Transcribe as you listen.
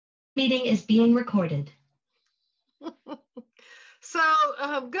Meeting is being recorded.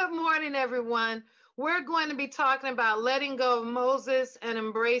 Good morning, everyone. We're going to be talking about letting go of Moses and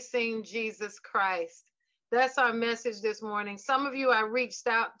embracing Jesus Christ. That's our message this morning. Some of you I reached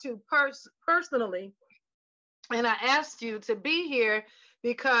out to personally, and I asked you to be here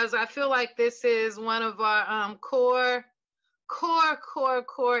because I feel like this is one of our core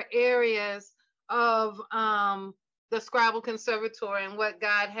areas of the Scribal Conservatory and what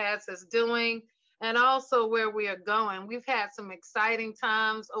God has us doing, and also where we are going. We've had some exciting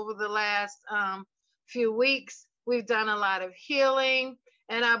times over the last few weeks. We've done a lot of healing,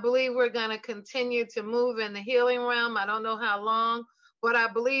 and I believe we're going to continue to move in the healing realm. I don't know how long, but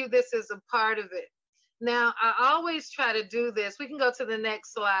I believe this is a part of it. Now, I always try to do this. We can go to the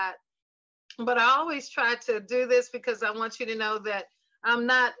next slide. But I always try to do this because I want you to know that I'm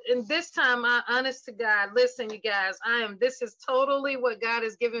not, and this time, honest to God, listen, you guys, this is totally what God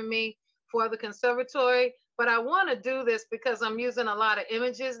has given me for the conservatory. But I want to do this because I'm using a lot of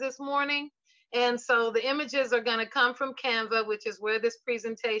images this morning. And so the images are going to come from Canva, which is where this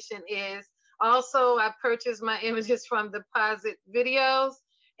presentation is. Also, I purchased my images from Deposit Videos,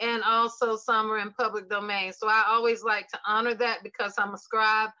 and also some are in public domain. So I always like to honor that because I'm a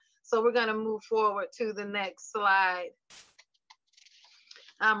scribe. So we're going to move forward to the next slide.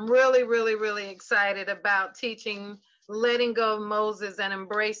 I'm really excited about teaching, letting go of Moses and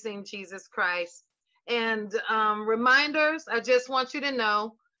embracing Jesus Christ. And reminders, I just want you to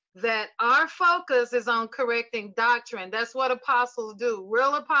know that our focus is on correcting doctrine. That's what apostles do.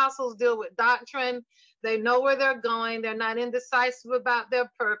 Real apostles deal with doctrine. They know where they're going. They're not indecisive about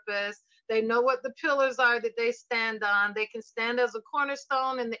their purpose. They know what the pillars are that they stand on. They can stand as a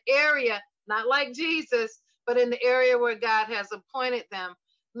cornerstone in the area, not like Jesus, but in the area where God has appointed them.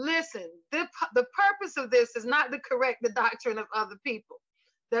 Listen, the purpose of this is not to correct the doctrine of other people.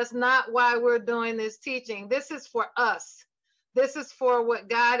 That's not why we're doing this teaching. This is for us. This is for what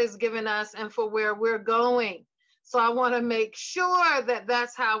God has given us and for where we're going. So I want to make sure that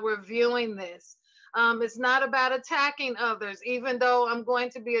that's how we're viewing this. It's not about attacking others, even though I'm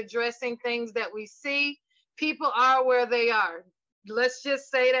going to be addressing things that we see. People are where they are. Let's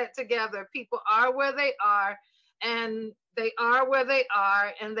just say that together. People are where they are, and they are where they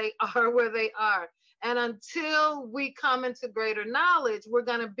are, and they are where they are. And until we come into greater knowledge, we're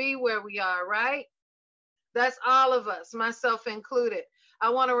going to be where we are, right? That's all of us, myself included. I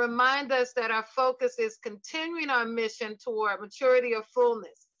want to remind us that our focus is continuing our mission toward maturity of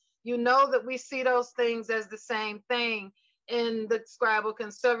fullness. You know that we see those things as the same thing in the Scribal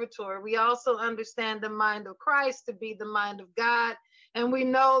Conservatory. We also understand the mind of Christ to be the mind of God. And we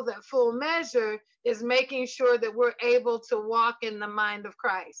know that full measure is making sure that we're able to walk in the mind of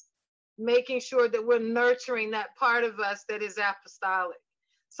Christ, making sure that we're nurturing that part of us that is apostolic.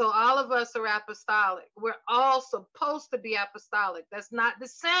 So all of us are apostolic. We're all supposed to be apostolic. That's not the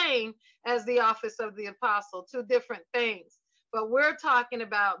same as the office of the apostle, two different things. But we're talking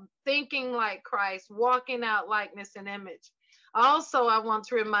about thinking like Christ, walking out likeness and image. Also, I want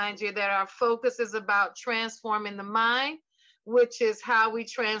to remind you that our focus is about transforming the mind, which is how we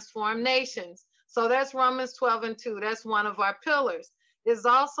transform nations. So that's Romans 12:2. That's one of our pillars. It's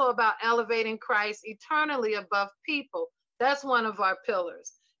also about elevating Christ eternally above people. That's one of our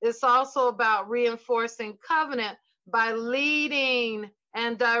pillars. It's also about reinforcing covenant by leading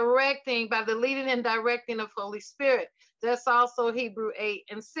and directing, by the leading and directing of Holy Spirit. That's also Hebrews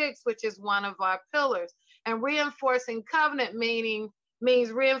 8:6, which is one of our pillars. And reinforcing covenant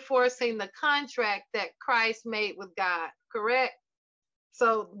means reinforcing the contract that Christ made with God, correct?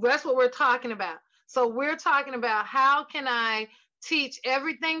 So that's what we're talking about. So we're talking about how can I teach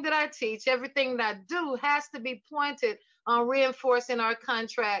everything that I teach, everything that I do has to be pointed on reinforcing our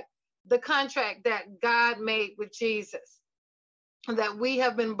contract, the contract that God made with Jesus, that we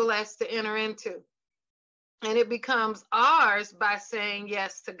have been blessed to enter into. And it becomes ours by saying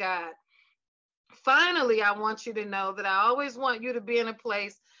yes to God. Finally, I want you to know that I always want you to be in a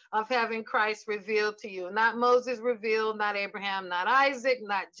place of having Christ revealed to you. Not Moses revealed, not Abraham, not Isaac,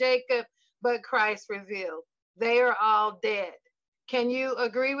 not Jacob, but Christ revealed. They are all dead. Can you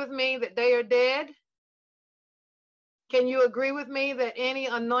agree with me that they are dead? Can you agree with me that any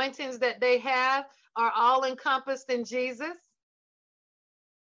anointings that they have are all encompassed in Jesus?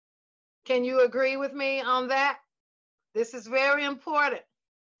 Can you agree with me on that? This is very important.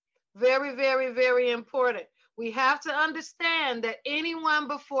 Very important. We have to understand that anyone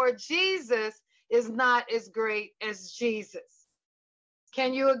before Jesus is not as great as Jesus.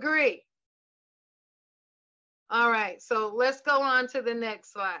 Can you agree? All right, so let's go on to the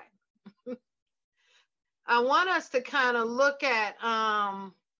next slide. I want us to kind of look at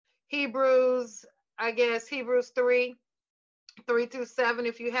Hebrews, I guess, Hebrews 3:3 through 7,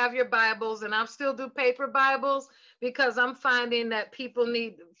 if you have your Bibles. And I still do paper Bibles because I'm finding that people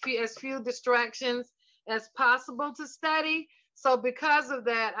need as few distractions as possible to study. So because of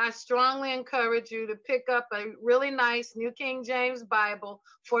that, I strongly encourage you to pick up a really nice New King James Bible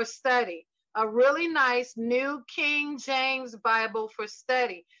for study. A really nice New King James Bible for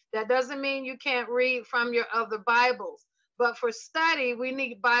study. That doesn't mean you can't read from your other Bibles, but for study, we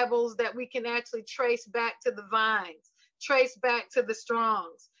need Bibles that we can actually trace back to the Vines, trace back to the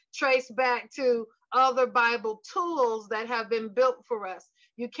Strongs, trace back to other Bible tools that have been built for us.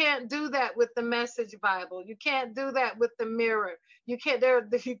 You can't do that with the Message Bible. You can't do that with the Mirror. You can't.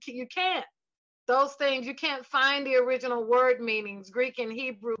 You can't. Those things, you can't find the original word meanings, Greek and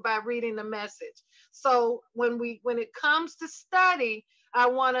Hebrew, by reading the Message. So when it comes to study, I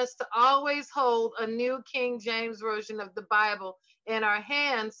want us to always hold a New King James Version of the Bible in our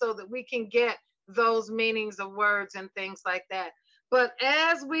hands so that we can get those meanings of words and things like that. But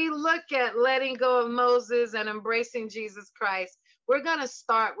as we look at letting go of Moses and embracing Jesus Christ, we're going to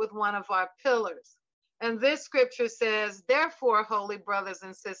start with one of our pillars. And this scripture says, therefore, holy brothers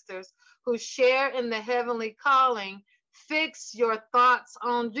and sisters who share in the heavenly calling, fix your thoughts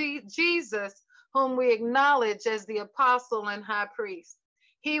on Jesus, whom we acknowledge as the apostle and high priest.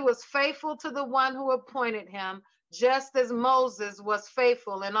 He was faithful to the one who appointed him, just as Moses was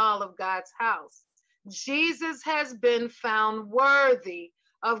faithful in all of God's house. Jesus has been found worthy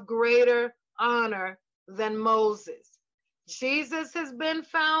of greater honor than Moses. Jesus has been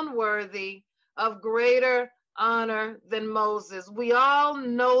found worthy of greater honor than Moses. We all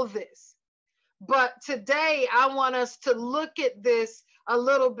know this. But today, I want us to look at this a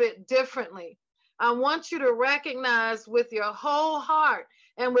little bit differently. I want you to recognize with your whole heart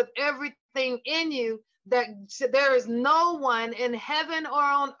and with everything in you that there is no one in heaven or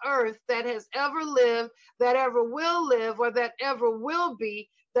on earth that has ever lived, that ever will live, or that ever will be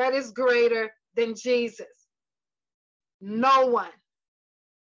that is greater than Jesus. No one.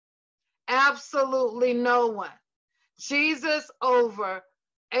 Absolutely no one. Jesus over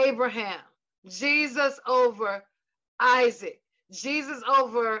Abraham. Jesus over Isaac. Jesus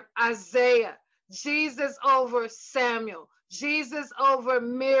over Isaiah. Jesus over Samuel. Jesus over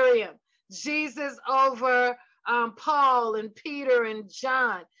Miriam. Jesus over Paul and Peter and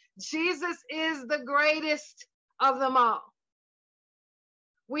John. Jesus is the greatest of them all.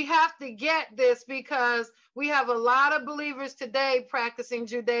 We have to get this because we have a lot of believers today practicing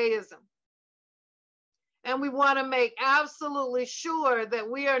Judaism. And we want to make absolutely sure that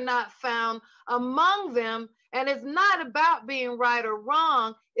we are not found among them. And it's not about being right or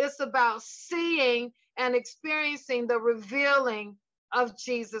wrong. It's about seeing and experiencing the revealing of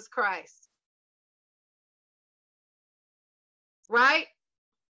Jesus Christ. Right?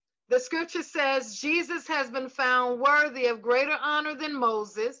 The scripture says Jesus has been found worthy of greater honor than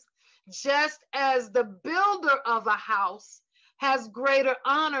Moses, just as the builder of a house has greater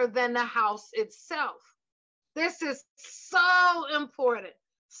honor than the house itself. This is so important,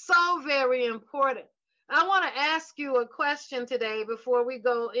 so very important. I want to ask you a question today before we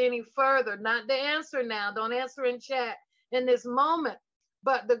go any further. Not the answer now. Don't answer in chat in this moment.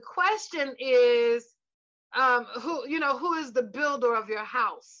 But the question is, who is the builder of your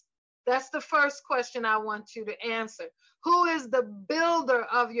house? That's the first question I want you to answer. Who is the builder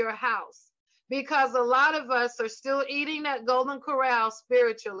of your house? Because a lot of us are still eating that golden corral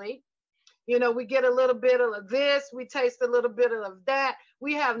spiritually. We get a little bit of this, we taste a little bit of that.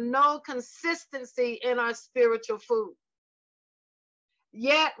 We have no consistency in our spiritual food.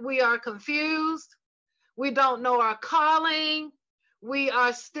 Yet we are confused. We don't know our calling. We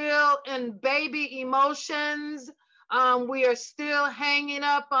are still in baby emotions. We are still hanging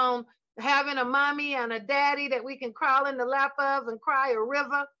up on having a mommy and a daddy that we can crawl in the lap of and cry a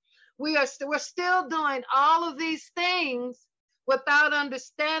river. We're still doing all of these things without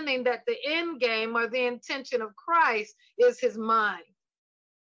understanding that the end game or the intention of Christ is his mind.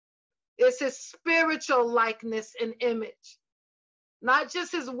 It's his spiritual likeness and image. Not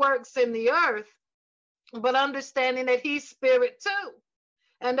just his works in the earth, but understanding that he's spirit too,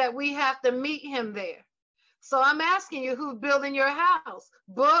 and that we have to meet him there. So I'm asking you, who's building your house?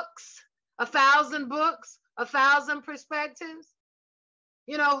 Books, 1,000 books, 1,000 perspectives?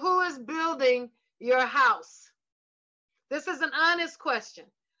 Who is building your house? This is an honest question.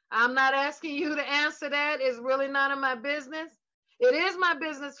 I'm not asking you to answer that. It's really none of my business. It is my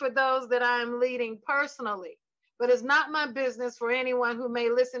business for those that I am leading personally, but it's not my business for anyone who may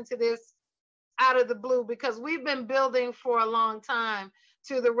listen to this out of the blue, because we've been building for a long time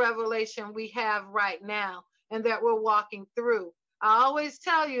to the revelation we have right now and that we're walking through. I always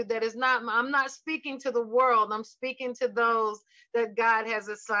tell you that I'm not speaking to the world. I'm speaking to those that God has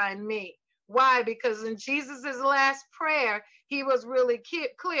assigned me. Why? Because in Jesus's last prayer, he was really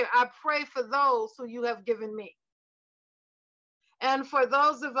clear. I pray for those who you have given me. And for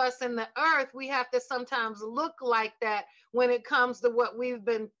those of us in the earth, we have to sometimes look like that when it comes to what we've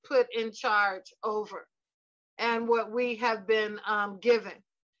been put in charge over and what we have been given.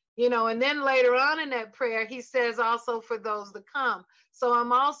 You know, and then later on in that prayer, he says also for those to come. So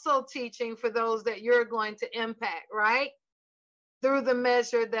I'm also teaching for those that you're going to impact, right? Through the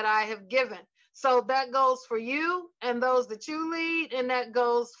measure that I have given. So that goes for you and those that you lead, and that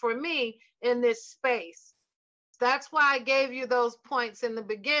goes for me in this space. That's why I gave you those points in the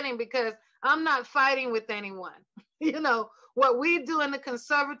beginning, because I'm not fighting with anyone. You know, what we do in the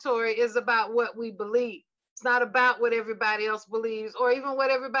conservatory is about what we believe. It's not about what everybody else believes or even what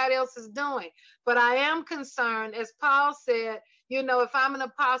everybody else is doing. But I am concerned, as Paul said, you know, if I'm an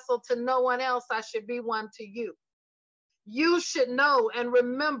apostle to no one else, I should be one to you. You should know and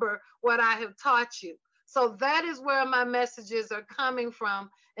remember what I have taught you. So that is where my messages are coming from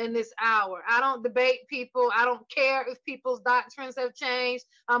in this hour. I don't debate people. I don't care if people's doctrines have changed.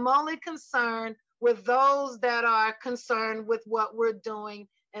 I'm only concerned with those that are concerned with what we're doing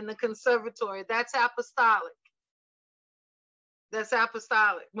in the conservatory. That's apostolic. That's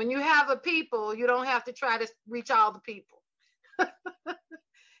apostolic. When you have a people, you don't have to try to reach all the people.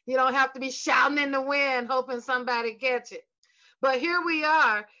 You don't have to be shouting in the wind, hoping somebody gets it. But here we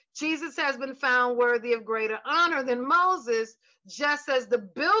are. Jesus has been found worthy of greater honor than Moses, just as the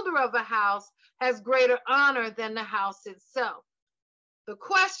builder of a house has greater honor than the house itself. The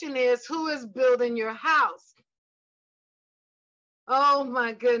question is, who is building your house? Oh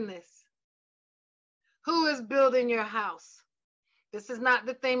my goodness. Who is building your house? This is not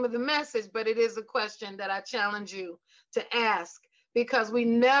the theme of the message, but it is a question that I challenge you to ask, because we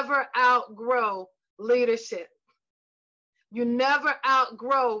never outgrow leadership. You never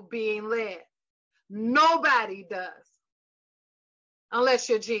outgrow being led. Nobody does, unless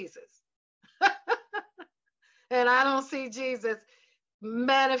you're Jesus. And I don't see Jesus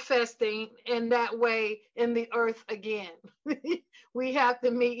manifesting in that way in the earth again. We have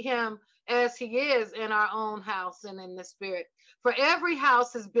to meet him as he is in our own house and in the spirit. For every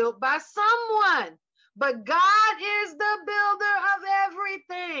house is built by someone, but God is the builder of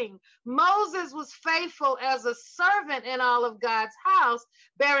everything. Moses was faithful as a servant in all of God's house,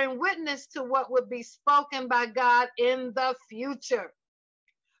 bearing witness to what would be spoken by God in the future.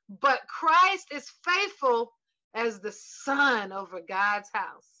 But Christ is faithful as the son over God's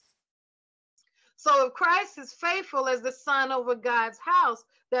house. So if Christ is faithful as the son over God's house,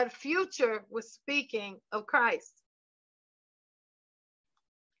 that future was speaking of Christ.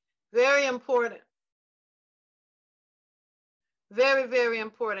 Very important. Very, very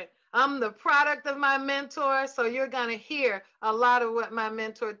important. I'm the product of my mentor, so you're going to hear a lot of what my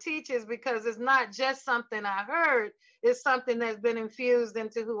mentor teaches, because it's not just something I heard, it's something that's been infused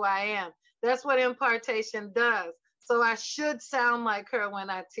into who I am. That's what impartation does. So I should sound like her when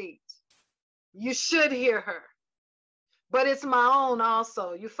I teach. You should hear her, but it's my own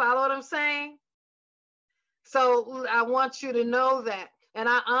also. You follow what I'm saying? So I want you to know that, and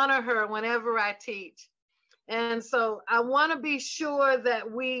I honor her whenever I teach. And so I want to be sure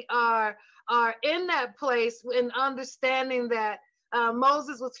that we are in that place in understanding that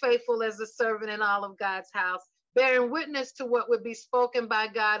Moses was faithful as a servant in all of God's house, bearing witness to what would be spoken by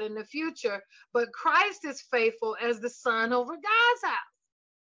God in the future. But Christ is faithful as the son over God's house.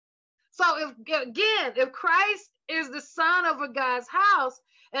 So if Christ is the son over God's house,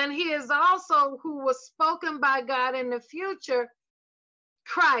 and he is also who was spoken by God in the future,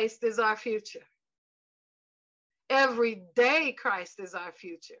 Christ is our future. Every day, Christ is our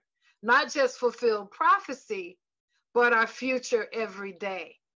future. Not just fulfilled prophecy, but our future every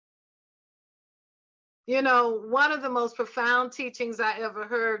day. You know, one of the most profound teachings I ever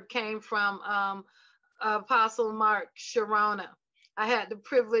heard came from Apostle Mark Sharona. I had the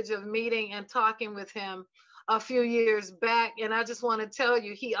privilege of meeting and talking with him a few years back, and I just want to tell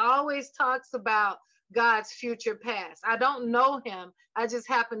you, he always talks about God's future past. I don't know him. I just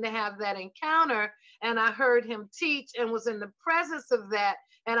happened to have that encounter, and I heard him teach and was in the presence of that,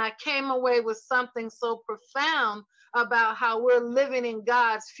 and I came away with something so profound about how we're living in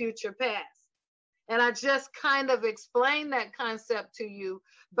God's future past. And I just kind of explained that concept to you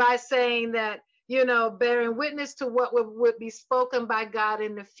by saying that, you know, bearing witness to what would be spoken by God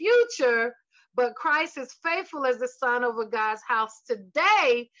in the future, but Christ is faithful as the son over God's house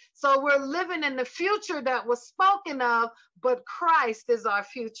today. So we're living in the future that was spoken of, but Christ is our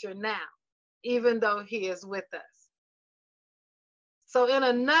future now, even though he is with us. So in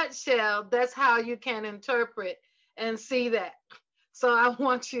a nutshell, that's how you can interpret and see that. So I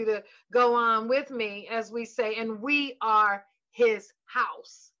want you to go on with me as we say, and we are his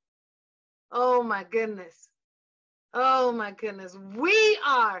house. Oh my goodness. Oh my goodness. We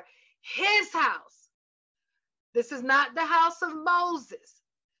are his house. This is not the house of Moses.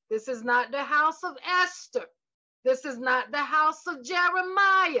 This is not the house of Esther. This is not the house of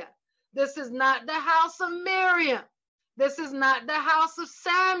Jeremiah. This is not the house of Miriam. This is not the house of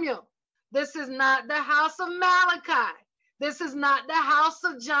Samuel. This is not the house of Malachi. This is not the house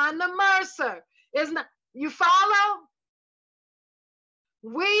of John the Mercer. It's not, you follow?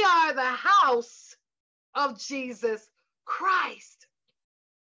 We are the house of Jesus Christ.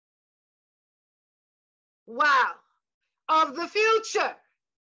 Wow. Of the future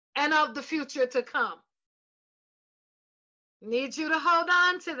and of the future to come. Need you to hold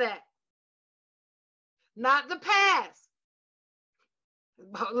on to that. Not the past.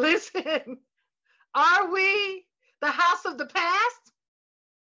 But listen, are we the house of the past?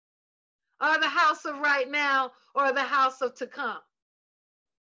 Or the house of right now? Or the house of to come?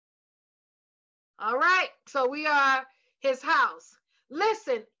 All right, so we are his house.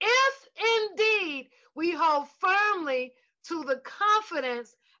 Listen, if indeed we hold firmly to the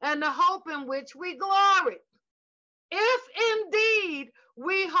confidence and the hope in which we glory, if indeed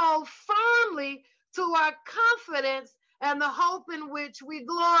we hold firmly to our confidence and the hope in which we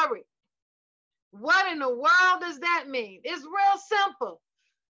glory. What in the world does that mean? It's real simple.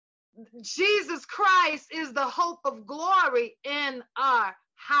 Jesus Christ is the hope of glory in our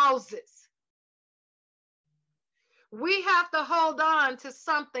houses. We have to hold on to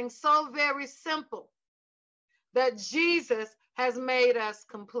something so very simple, that Jesus has made us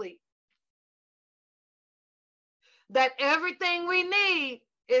complete. That everything we need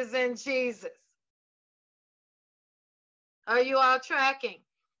is in Jesus. Are you all tracking?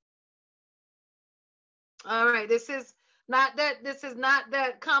 All right, this is not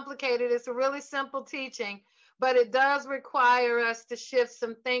that complicated. It's a really simple teaching, but it does require us to shift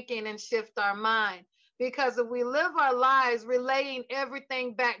some thinking and shift our mind. Because if we live our lives relaying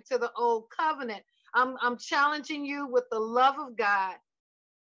everything back to the old covenant, I'm challenging you with the love of God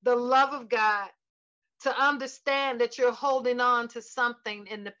to understand that you're holding on to something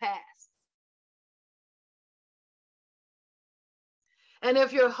in the past. And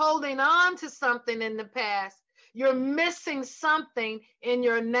if you're holding on to something in the past, you're missing something in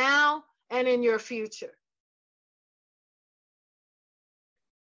your now and in your future.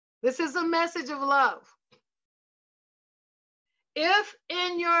 This is a message of love. If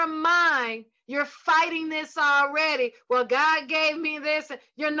in your mind you're fighting this already, well, God gave me this, and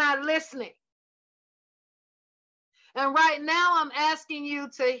you're not listening. And right now I'm asking you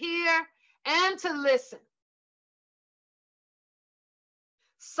to hear and to listen.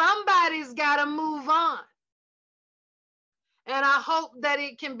 Somebody's got to move on. And I hope that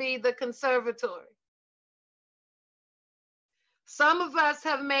it can be the conservatory. Some of us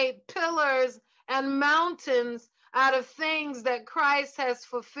have made pillars and mountains out of things that Christ has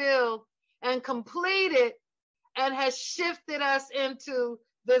fulfilled and completed and has shifted us into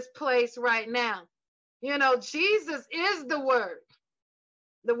this place right now. You know, Jesus is the word.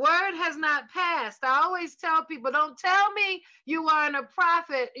 The word has not passed. I always tell people, don't tell me you are a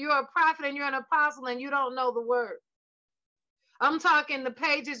prophet. You're a prophet and you're an apostle and you don't know the word. I'm talking the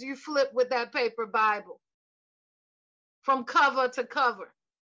pages you flip with that paper Bible from cover to cover.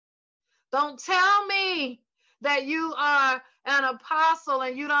 Don't tell me that you are an apostle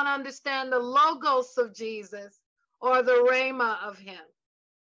and you don't understand the logos of Jesus or the rhema of him,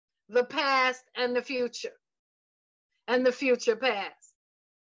 the past and the future past.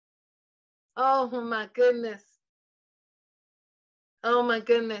 Oh my goodness. Oh my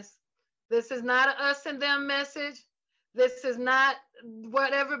goodness. This is not an us and them message. This is not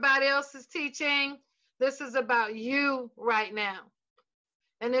what everybody else is teaching. This is about you right now.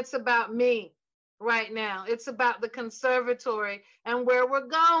 And it's about me right now. It's about the conservatory and where we're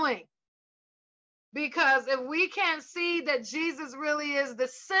going. Because if we can't see that Jesus really is the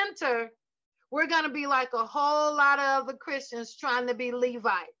center, we're going to be like a whole lot of other Christians trying to be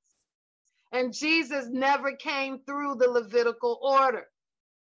Levites. And Jesus never came through the Levitical order.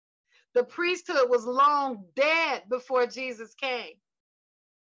 The priesthood was long dead before Jesus came.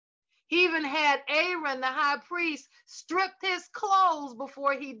 He even had Aaron, the high priest, stripped his clothes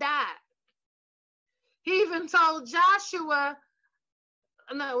before he died. He even told Joshua,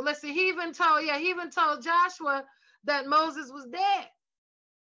 he even told Joshua that Moses was dead.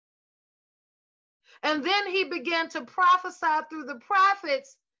 And then he began to prophesy through the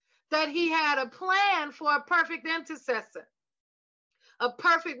prophets that he had a plan for a perfect intercessor. a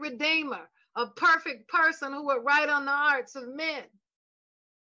perfect redeemer, a perfect person who would write on the hearts of men.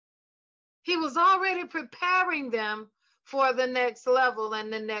 He was already preparing them for the next level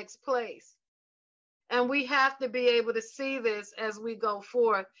and the next place. And we have to be able to see this as we go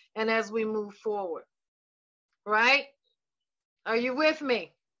forth and as we move forward. Right? Are you with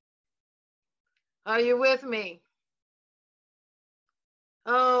me? Are you with me?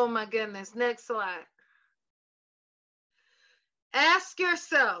 Oh my goodness. Next slide. Ask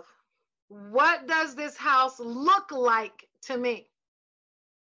yourself, what does this house look like to me?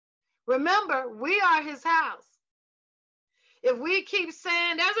 Remember, we are his house. If we keep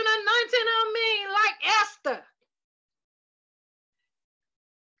saying, there's an anointing on me like Esther.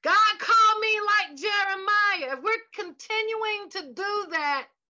 God called me like Jeremiah. If we're continuing to do that,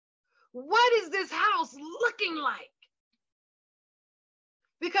 what is this house looking like?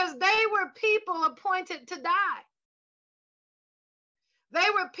 Because they were people appointed to die. They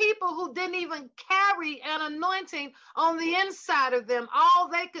were people who didn't even carry an anointing on the inside of them. All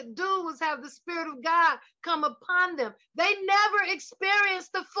they could do was have the Spirit of God come upon them. They never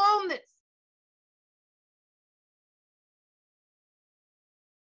experienced the fullness.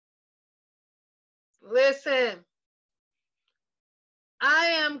 Listen, I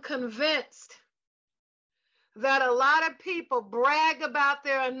am convinced that a lot of people brag about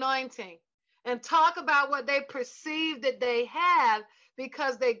their anointing and talk about what they perceive that they have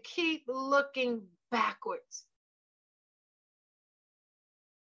because they keep looking backwards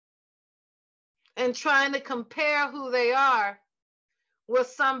and trying to compare who they are with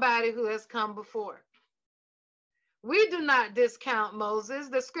somebody who has come before. We do not discount Moses.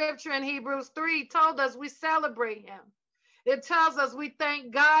 The scripture in Hebrews 3 told us we celebrate him. It tells us we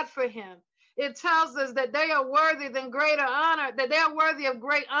thank God for him. It tells us that they are worthy than greater honor, that they are worthy of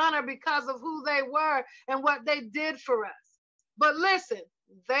great honor because of who they were and what they did for us. But listen,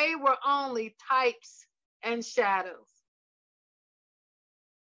 they were only types and shadows.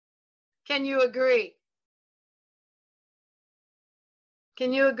 Can you agree?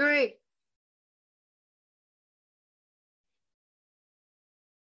 Can you agree?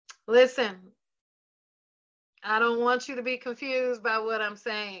 Listen, I don't want you to be confused by what I'm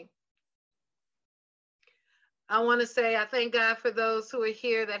saying. I want to say I thank God for those who are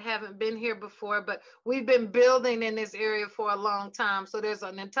here that haven't been here before, but we've been building in this area for a long time. So there's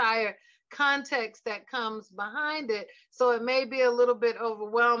an entire context that comes behind it. So it may be a little bit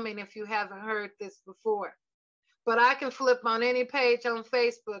overwhelming if you haven't heard this before. But I can flip on any page on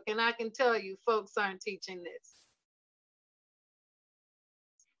Facebook and I can tell you folks aren't teaching this.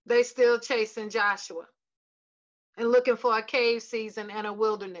 They still chasing Joshua and looking for a cave season and a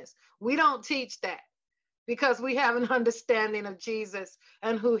wilderness. We don't teach that, because we have an understanding of Jesus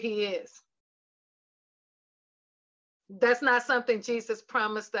and who he is. That's not something Jesus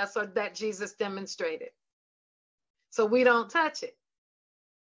promised us or that Jesus demonstrated. So we don't touch it.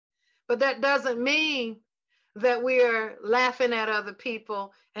 But that doesn't mean that we are laughing at other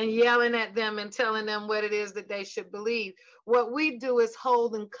people and yelling at them and telling them what it is that they should believe. What we do is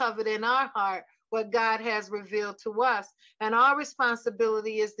hold and covet in our heart what God has revealed to us. And our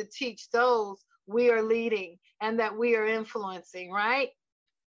responsibility is to teach those we are leading and that we are influencing, right?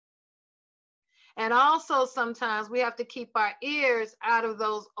 And also sometimes we have to keep our ears out of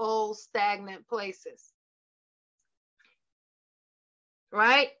those old stagnant places,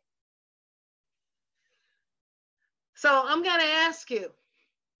 right? So I'm going to ask you,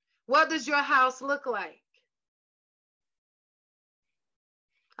 what does your house look like?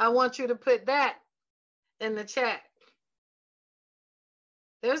 I want you to put that in the chat.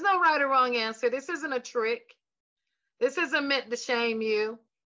 There's no right or wrong answer. This isn't a trick. This isn't meant to shame you.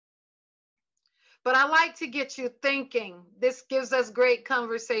 But I like to get you thinking. This gives us great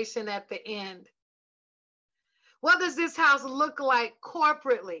conversation at the end. What does this house look like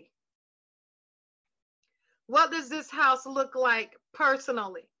corporately? What does this house look like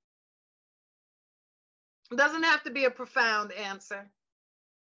personally? It doesn't have to be a profound answer.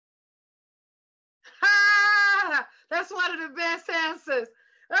 That's one of the best answers.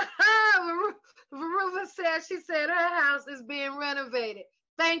 Veruva said, she said her house is being renovated.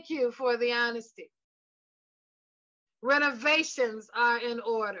 Thank you for the honesty. Renovations are in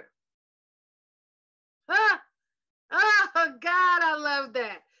order. Oh, God, I love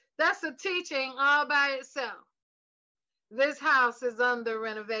that. That's a teaching all by itself. This house is under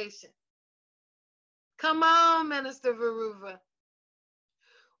renovation. Come on, Minister Veruva.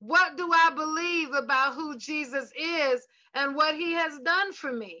 What do I believe about who Jesus is and what he has done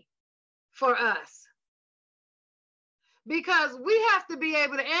for me, for us? because we have to be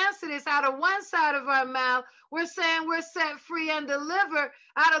able to answer this. Out of one side of our mouth, we're saying we're set free and delivered.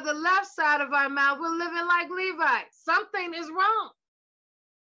 Out of the left side of our mouth, we're living like Levites. Something is wrong.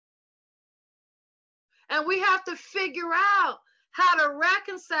 And we have to figure out how to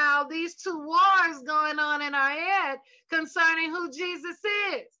reconcile these two wars going on in our head concerning who Jesus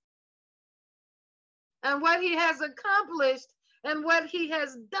is and what he has accomplished and what he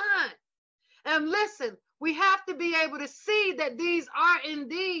has done. And listen, we have to be able to see that these are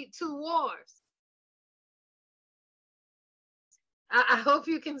indeed two wars. I hope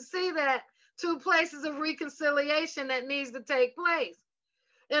you can see that. Two places of reconciliation that needs to take place.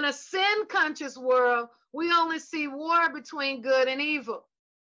 In a sin-conscious world, we only see war between good and evil.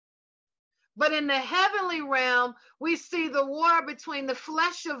 But in the heavenly realm, we see the war between the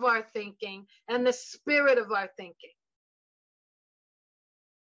flesh of our thinking and the spirit of our thinking.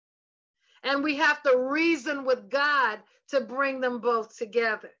 And we have to reason with God to bring them both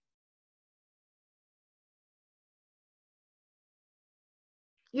together.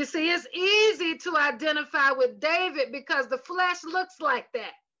 You see, it's easy to identify with David because the flesh looks like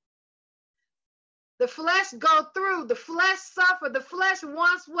that. The flesh go through, the flesh suffer, the flesh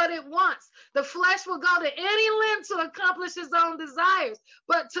wants what it wants. The flesh will go to any length to accomplish his own desires.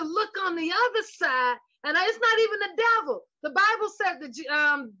 But to look on the other side, and it's not even the devil. The Bible said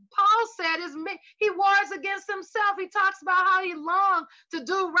that Paul said he wars against himself. He talks about how he longed to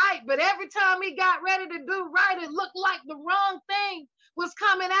do right, but every time he got ready to do right, it looked like the wrong thing was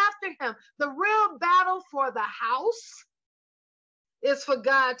coming after him. The real battle for the house is for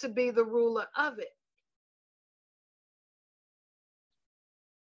God to be the ruler of it.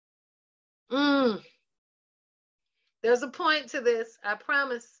 There's a point to this, I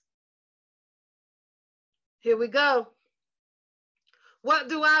promise. Here we go. What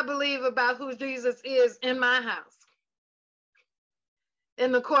do I believe about who Jesus is in my house?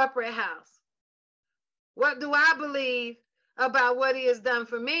 In the corporate house? What do I believe about what he has done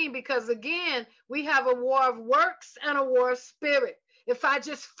for me? Because again, we have a war of works and a war of spirit. If I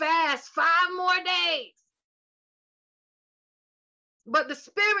just fast 5 more days. But the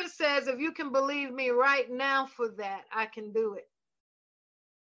spirit says, if you can believe me right now for that, I can do it.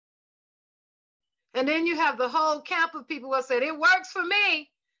 And then you have the whole camp of people who said, it works for me.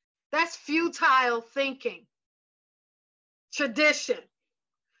 That's futile thinking. Tradition.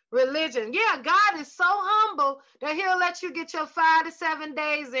 Religion. Yeah, God is so humble that he'll let you get your 5 to 7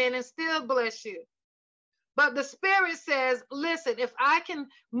 days in and still bless you. But the spirit says, listen, if I can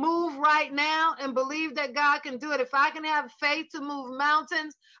move right now and believe that God can do it, if I can have faith to move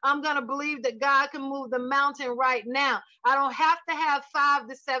mountains, I'm going to believe that God can move the mountain right now. I don't have to have 5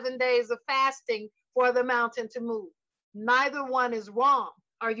 to 7 days of fasting for the mountain to move. Neither one is wrong.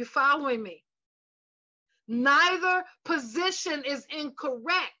 Are you following me? Neither position is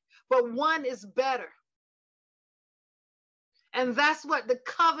incorrect, but one is better. And that's what the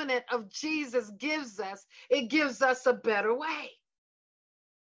covenant of Jesus gives us. It gives us a better way.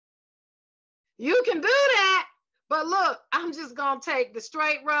 You can do that, but look, I'm just going to take the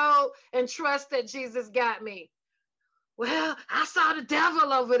straight road and trust that Jesus got me. Well, I saw the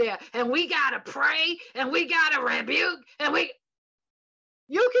devil over there, and we got to pray, and we got to rebuke, and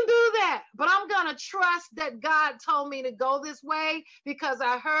you can do that, but I'm going to trust that God told me to go this way because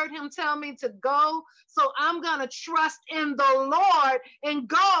I heard him tell me to go. So I'm going to trust in the Lord and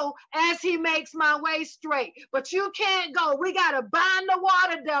go as he makes my way straight. But you can't go. We got to bind the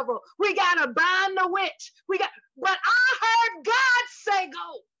water devil. We got to bind the witch. But I heard God say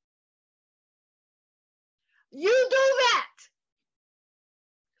go. You do that.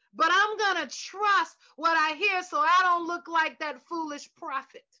 But I'm going to trust what I hear so I don't look like that foolish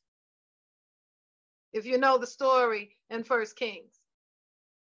prophet. If you know the story in 1 Kings.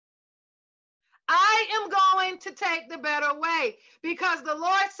 I am going to take the better way because the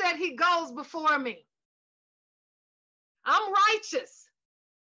Lord said he goes before me. I'm righteous.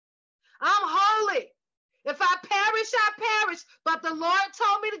 I'm holy. If I perish, I perish. But the Lord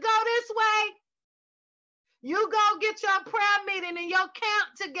told me to go this way. You go get your prayer meeting and your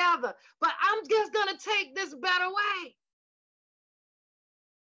camp together. But I'm just going to take this better way.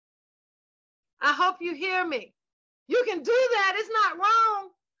 I hope you hear me. You can do that. It's not wrong.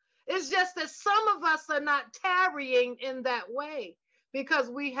 It's just that some of us are not tarrying in that way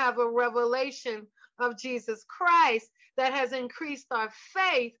because we have a revelation of Jesus Christ that has increased our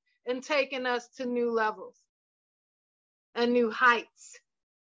faith and taken us to new levels and new heights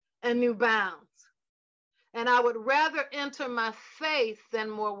and new bounds. And I would rather enter my faith than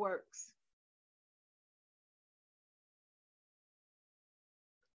more works.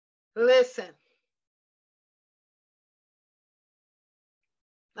 Listen,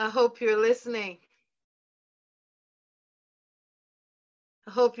 I hope you're listening.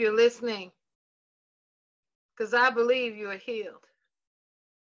 I hope you're listening, because I believe you are healed.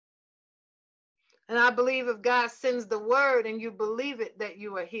 And I believe if God sends the word and you believe it, that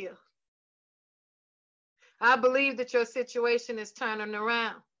you are healed. I believe that your situation is turning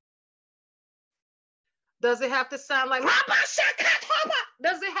around. Does it have to sound like,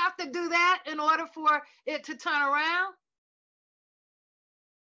 does it have to do that in order for it to turn around?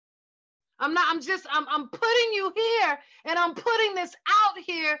 I'm putting you here, and I'm putting this out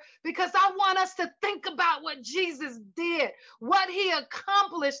here because I want us to think about what Jesus did, what he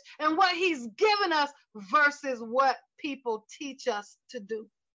accomplished, and what he's given us versus what people teach us to do.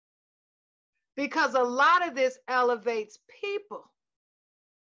 Because a lot of this elevates people.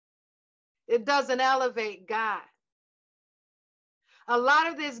 It doesn't elevate God. A lot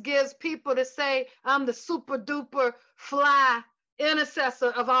of this gives people to say, I'm the super duper fly intercessor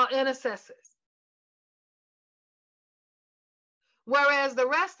of all intercessors. Whereas the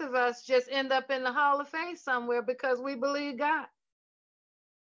rest of us just end up in the Hall of Fame somewhere because we believe God.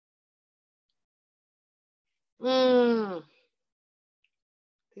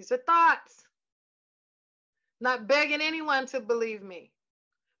 These are thoughts. Not begging anyone to believe me,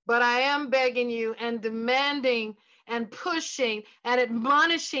 but I am begging you and demanding and pushing and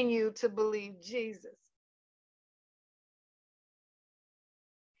admonishing you to believe Jesus.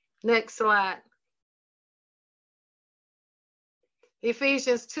 Next slide.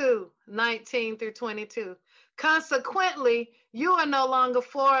 Ephesians 2:19-22. Consequently, you are no longer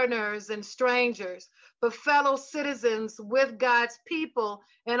foreigners and strangers, but fellow citizens with God's people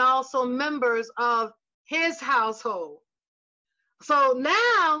and also members of his household. So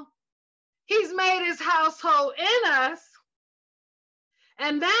now he's made his household in us,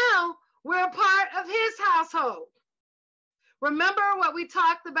 and now we're a part of his household. Remember what we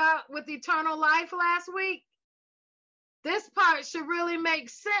talked about with eternal life last week? This part should really make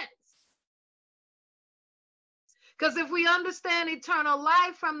sense. Because if we understand eternal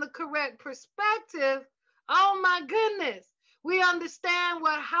life from the correct perspective, oh my goodness, we understand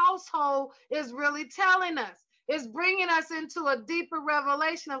what household is really telling us. It's bringing us into a deeper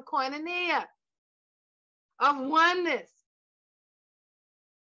revelation of koinonia, of oneness.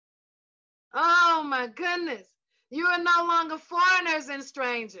 Oh my goodness. You are no longer foreigners and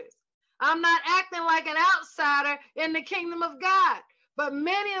strangers. I'm not acting like an outsider in the kingdom of God. But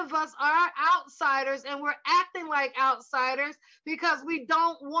many of us are outsiders, and we're acting like outsiders because we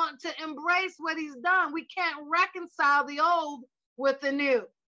don't want to embrace what he's done. We can't reconcile the old with the new.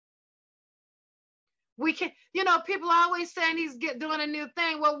 We can, people are always saying he's doing a new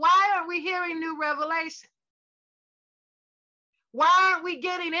thing. Well, why aren't we hearing new revelation? Why aren't we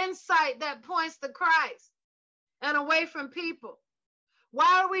getting insight that points to Christ and away from people?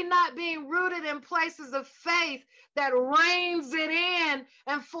 Why are we not being rooted in places of faith that reins it in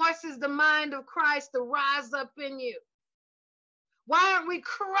and forces the mind of Christ to rise up in you? Why aren't we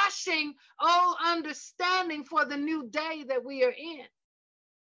crushing old understanding for the new day that we are in?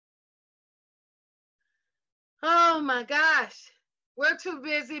 Oh my gosh, we're too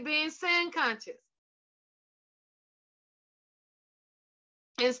busy being sin conscious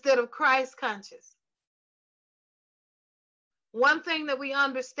instead of Christ conscious. One thing that we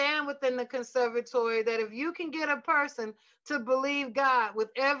understand within the conservatory, that if you can get a person to believe God with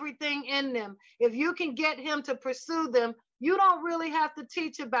everything in them, if you can get him to pursue them, you don't really have to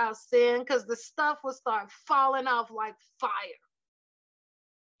teach about sin, because the stuff will start falling off like fire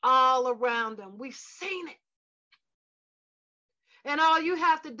all around them. We've seen it. And all you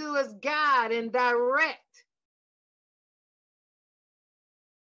have to do is guide and direct.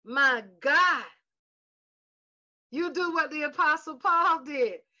 My God. You do what the Apostle Paul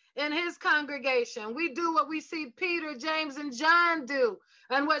did in his congregation. We do what we see Peter, James, and John do,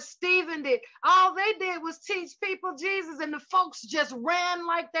 and what Stephen did. All they did was teach people Jesus, and the folks just ran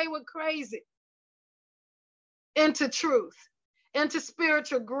like they were crazy into truth, into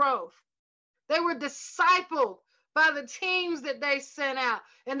spiritual growth. They were discipled by the teams that they sent out,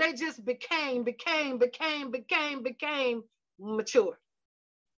 and they just became mature.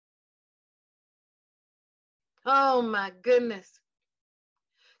 Oh my goodness.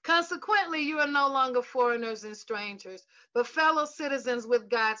 Consequently, you are no longer foreigners and strangers, but fellow citizens with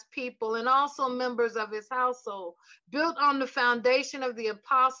God's people and also members of his household, built on the foundation of the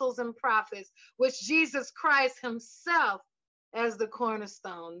apostles and prophets, which Jesus Christ himself as the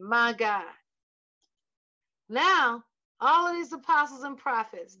cornerstone. My God. Now, all of these apostles and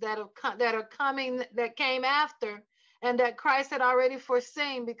prophets that came after, and that Christ had already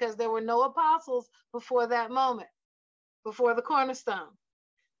foreseen, because there were no apostles before that moment, before the cornerstone.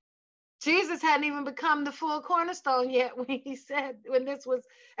 Jesus hadn't even become the full cornerstone yet when he said, when this was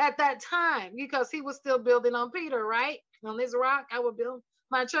at that time, because he was still building on Peter, right? On this rock, I will build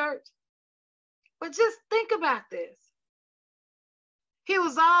my church. But just think about this. He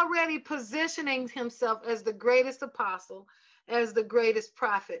was already positioning himself as the greatest apostle, as the greatest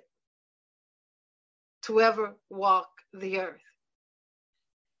prophet to ever walk the earth.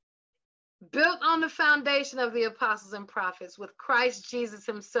 Built on the foundation of the apostles and prophets, with Christ Jesus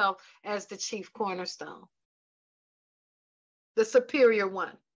himself as the chief cornerstone, the superior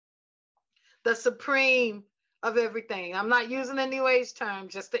one, the supreme of everything. I'm not using a New Age term,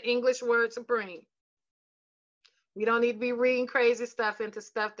 just the English word supreme. We don't need to be reading crazy stuff into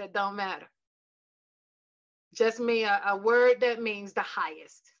stuff that don't matter. Just me, a word that means the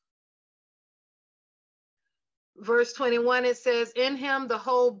highest. Verse 21, it says, in him the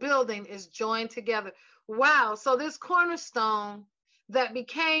whole building is joined together. Wow, so this cornerstone that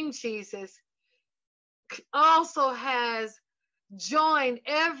became Jesus also has joined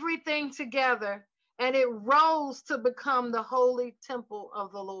everything together, and it rose to become the holy temple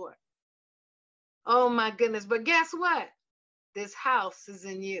of the Lord. Oh my goodness, but guess what? This house is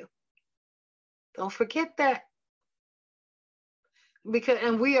in you. Don't forget that.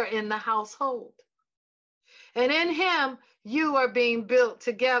 And we are in the household. And in him, you are being built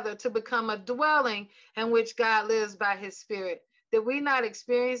together to become a dwelling in which God lives by his Spirit. Did we not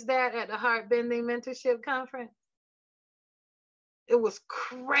experience that at the Heart Bending Mentorship Conference? It was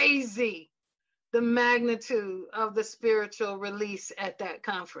crazy, the magnitude of the spiritual release at that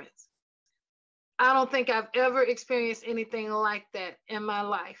conference. I don't think I've ever experienced anything like that in my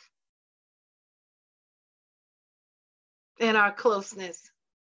life, in our closeness.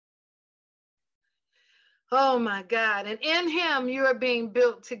 Oh my God. And in him, you are being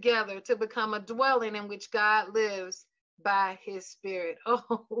built together to become a dwelling in which God lives by his Spirit.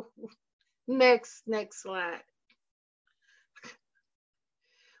 Oh, next slide.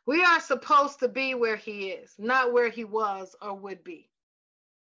 We are supposed to be where he is, not where he was or would be.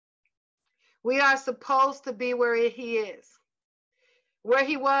 We are supposed to be where he is. Where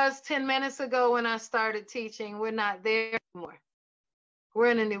he was 10 minutes ago when I started teaching, we're not there anymore.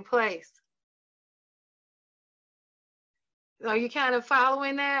 We're in a new place. Are you kind of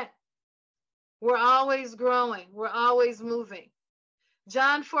following that? We're always growing. We're always moving.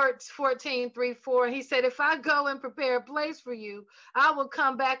 John 14:3-4, he said, if I go and prepare a place for you, I will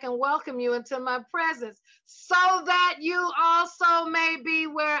come back and welcome you into my presence, so that you also may be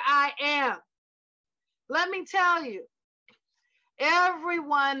where I am. Let me tell you,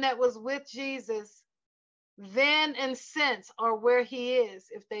 everyone that was with Jesus then and since are where he is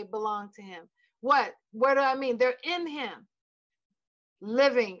if they belong to him. What do I mean? They're in him,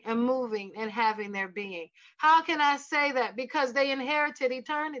 living and moving and having their being. How can I say that? Because they inherited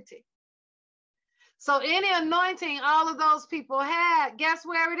eternity. So any anointing all of those people had, guess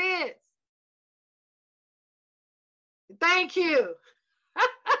where it is? Thank you.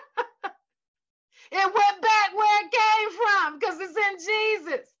 It went back where it came from, because it's in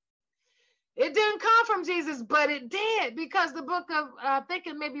Jesus. It didn't come from Jesus, but it did, because the book of, I think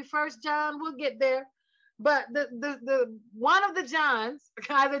it may be 1 John, we'll get there. But the one of the Johns,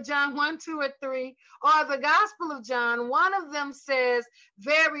 either John 1, 2, or 3, or the Gospel of John, one of them says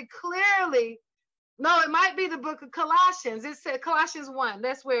very clearly, no, it might be the book of Colossians. It said Colossians 1,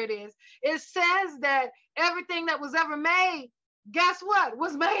 that's where it is. It says that everything that was ever made, guess what?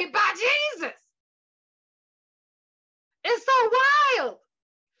 Was made by Jesus. It's so wild.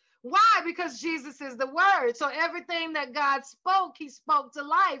 Why? Because Jesus is the word. So everything that God spoke, he spoke to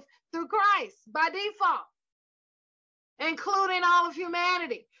life through Christ by default, including all of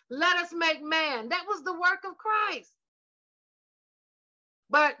humanity. Let us make man. That was the work of Christ.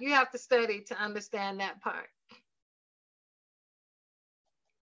 But you have to study to understand that part.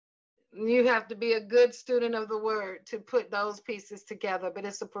 You have to be a good student of the word to put those pieces together, but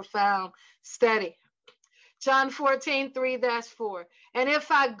it's a profound study. John 14:3-4. And if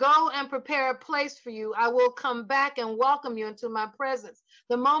I go and prepare a place for you, I will come back and welcome you into my presence.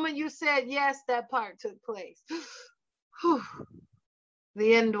 The moment you said yes, that part took place.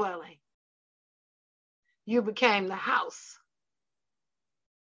 The indwelling. You became the house.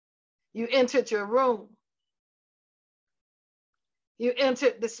 You entered your room. You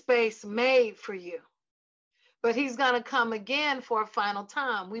entered the space made for you. But he's going to come again for a final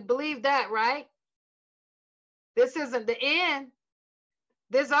time. We believe that, right? This isn't the end.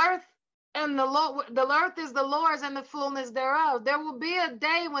 This earth and the earth is the Lord's and the fullness thereof. There will be a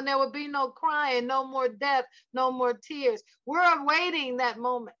day when there will be no crying, no more death, no more tears. We're awaiting that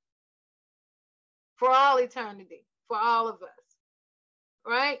moment for all eternity, for all of us,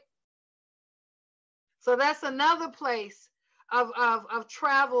 right? So that's another place of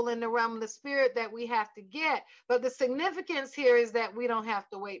travel in the realm of the spirit that we have to get. But the significance here is that we don't have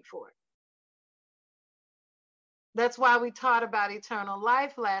to wait for it. That's why we taught about eternal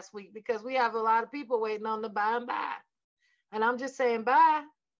life last week, because we have a lot of people waiting on the by and by. And I'm just saying bye.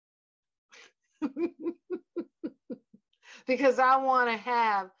 Because I want to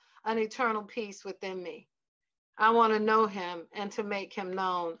have an eternal peace within me. I want to know him and to make him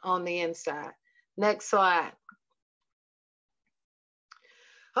known on the inside. Next slide.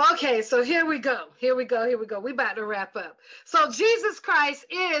 Okay, so here we go. We about to wrap up. So Jesus Christ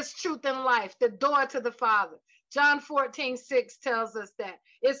is truth and life, the door to the Father. John 14:6 tells us that.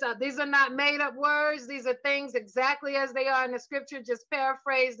 These are not made up words. These are things exactly as they are in the scripture, just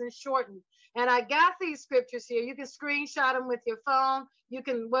paraphrased and shortened. And I got these scriptures here. You can screenshot them with your phone. You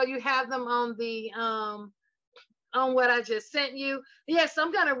have them on the on what I just sent you. Yes,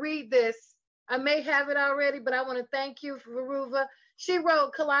 I'm gonna read this. I may have it already, but I want to thank you, Veruva. She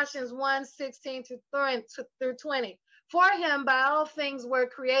wrote Colossians 1:16 through 20. For him, by all things were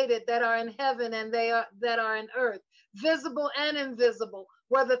created that are in heaven and that are in earth, visible and invisible,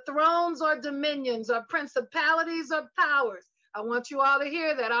 whether thrones or dominions or principalities or powers. I want you all to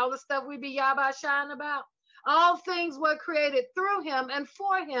hear that, all the stuff we be yabba-shine about. All things were created through him and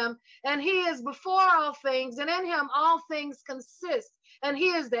for him, and he is before all things, and in him all things consist. And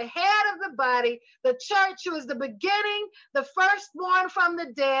he is the head of the body, the church, who is the beginning, the firstborn from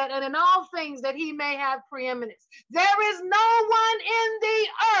the dead, and in all things that he may have preeminence. There is no one in the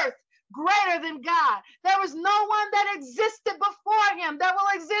earth greater than God. There is no one that existed before him that will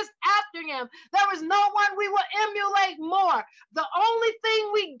exist after him. There is no one we will emulate more. The only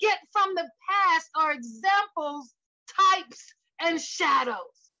thing we get from the past are examples, types, and shadows.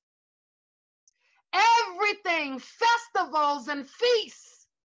 Everything, festivals and feasts,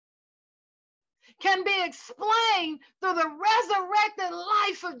 can be explained through the resurrected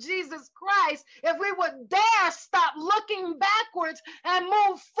life of Jesus Christ if we would dare stop looking backwards and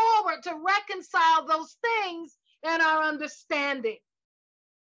move forward to reconcile those things in our understanding.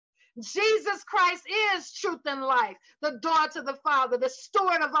 Jesus Christ is truth and life, the door to the Father, the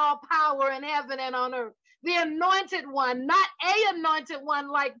steward of all power in heaven and on earth. The anointed one, not a anointed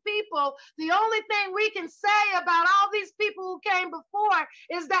one like people. The only thing we can say about all these people who came before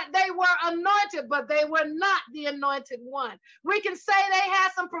is that they were anointed, but they were not the anointed one. We can say they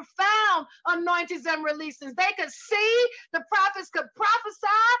had some profound anointings and releases. They could see, the prophets could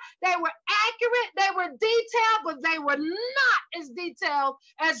prophesy, they were accurate, they were detailed, but they were not as detailed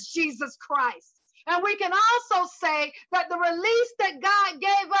as Jesus Christ. And we can also say that the release that God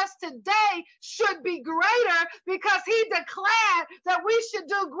gave us today should be greater because he declared that we should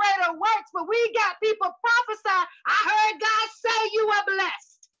do greater works. But we got people prophesying, I heard God say you are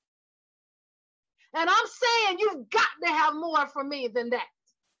blessed. And I'm saying you've got to have more for me than that.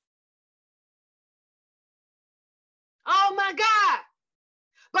 Oh my God.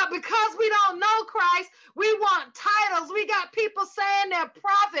 But because we don't know Christ, we want titles. We got people saying they're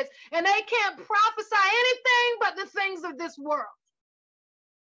prophets, and they can't prophesy anything but the things of this world.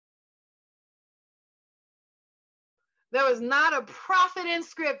 There is not a prophet in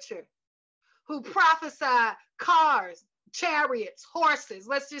scripture who prophesied cars, chariots, horses.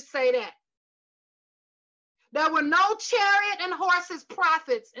 Let's just say that. There were no chariot and horses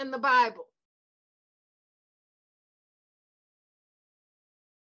prophets in the Bible.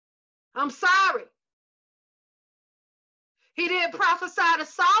 I'm sorry. He did prophesy to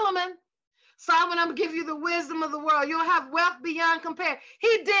Solomon. Solomon, I'm going to give you the wisdom of the world. You'll have wealth beyond compare.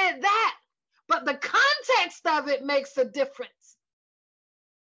 He did that. But the context of it makes a difference.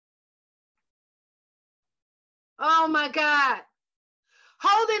 Oh my God.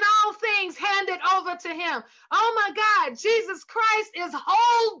 Holding all things handed over to him. Oh my God. Jesus Christ is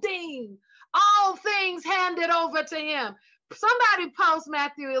holding all things handed over to him. Somebody post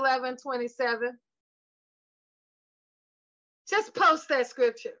Matthew 11:27. Just post that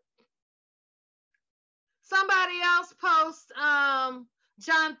scripture. Somebody else post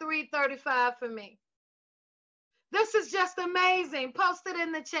John 3:35 for me. This is just amazing. Post it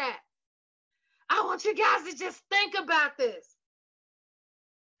in the chat. I want you guys to just think about this.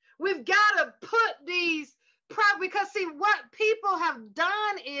 We've got to put these because see, what people have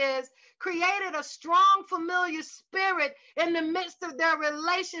done is created a strong familiar spirit in the midst of their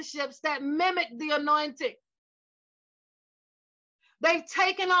relationships that mimic the anointing. They've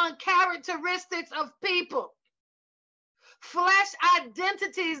taken on characteristics of people, flesh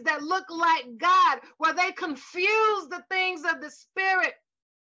identities that look like God, where they confuse the things of the spirit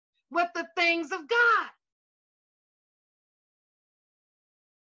with the things of God.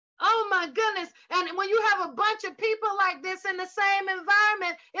 Oh my goodness. And when you have a bunch of people like this in the same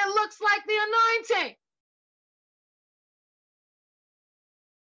environment, it looks like the anointing.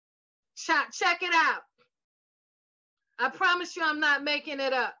 Check it out. I promise you I'm not making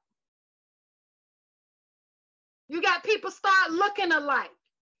it up. You got people start looking alike.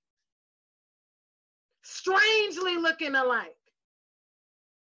 Strangely looking alike.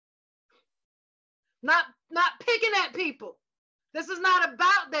 Not picking at people. This is not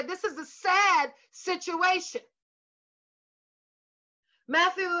about that. This is a sad situation.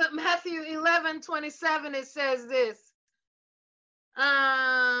 Matthew 11:27, it says this.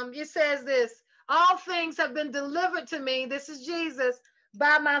 It says this. All things have been delivered to me. This is Jesus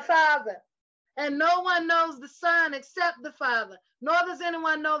by my Father. And no one knows the Son except the Father. Nor does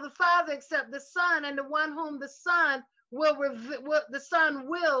anyone know the Father except the Son, and the one whom the Son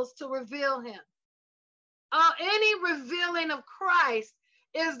wills to reveal him. Any revealing of Christ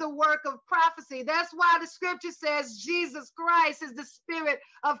is the work of prophecy. That's why the scripture says Jesus Christ is the spirit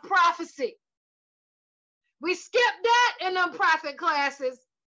of prophecy. We skipped that in them prophet classes.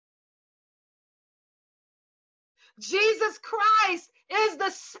 Jesus Christ is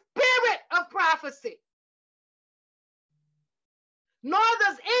the spirit of prophecy. Nor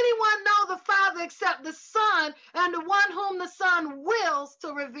does anyone know the Father except the Son, and the one whom the Son wills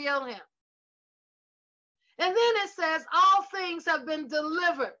to reveal him. And then it says, all things have been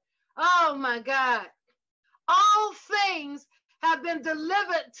delivered. Oh my God. All things have been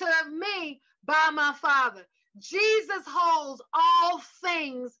delivered to me by my Father. Jesus holds all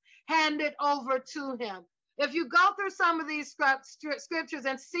things handed over to him. If you go through some of these scriptures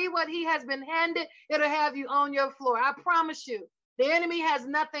and see what he has been handed, it'll have you on your floor. I promise you, the enemy has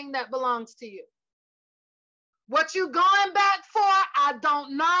nothing that belongs to you. What you going back for, I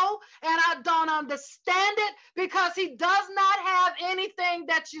don't know, and I don't understand it, because he does not have anything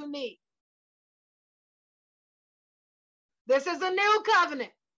that you need. This is a new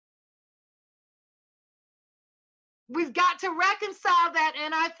covenant. We've got to reconcile that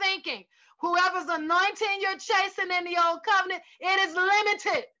in our thinking. Whoever's anointing you're chasing in the old covenant, it is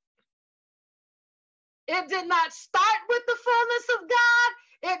limited. It did not start with the fullness of God.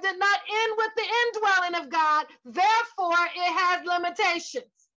 It did not end with the indwelling of God. Therefore, it has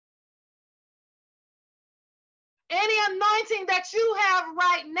limitations. Any anointing that you have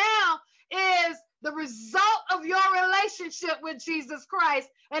right now is the result of your relationship with Jesus Christ,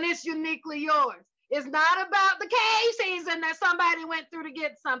 and it's uniquely yours. It's not about the cave season that somebody went through to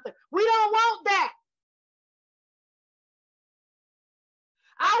get something. We don't want that.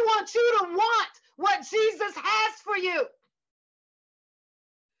 I want you to want what Jesus has for you.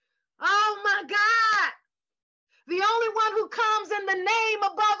 Oh my God. The only one who comes in the name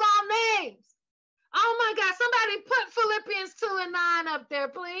above all names. Oh my God. Somebody put Philippians 2:9 up there,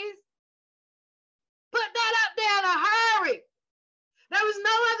 please. Put that up there in a hurry. There was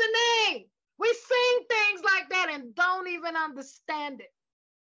no other name. We sing things like that and don't even understand it.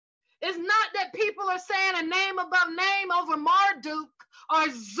 It's not that people are saying a name above name over Marduk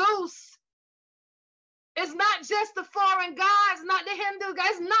or Zeus. It's not just the foreign gods, not the Hindu gods.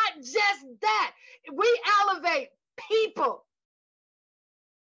 It's not just that. We elevate people.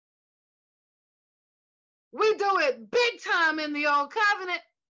 We do it big time in the old covenant.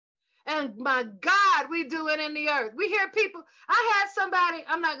 And my God, we do it in the earth. We hear people. I had somebody,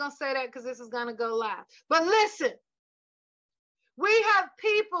 I'm not going to say that because this is going to go live. But listen, we have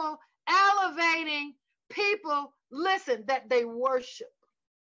people elevating people, listen, that they worship.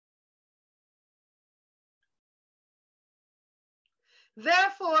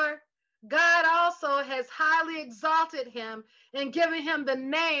 Therefore, God also has highly exalted him and given him the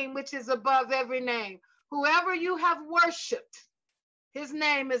name which is above every name. Whoever you have worshiped, his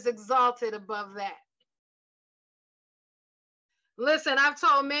name is exalted above that. Listen, I've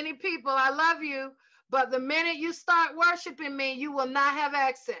told many people, I love you, but the minute you start worshiping me, you will not have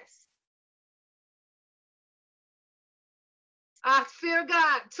access. I fear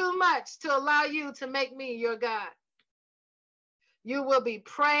God too much to allow you to make me your God. You will be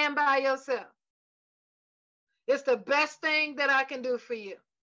praying by yourself. It's the best thing that I can do for you.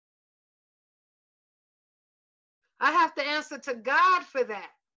 I have to answer to God for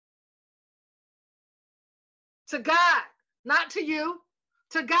that. To God, not to you,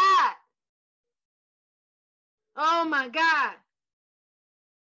 to God. Oh my God.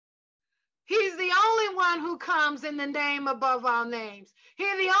 He's the only one who comes in the name above all names.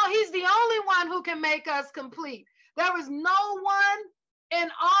 He's the only one who can make us complete. There is no one in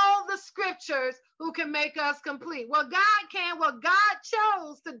all the scriptures who can make us complete. Well, God can. Well, God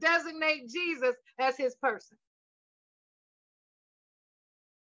chose to designate Jesus as his person.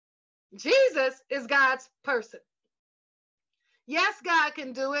 Jesus is God's person. Yes, God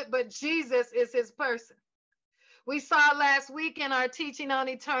can do it, but Jesus is his person. We saw last week in our teaching on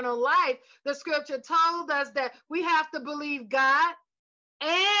eternal life, the scripture told us that we have to believe God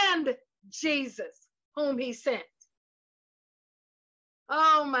and Jesus, whom he sent.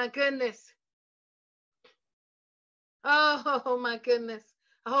 Oh my goodness. Oh my goodness.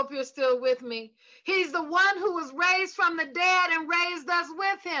 I hope you're still with me. He's the one who was raised from the dead and raised us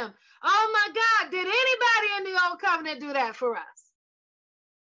with him. Oh my God, did anybody in the old covenant do that for us?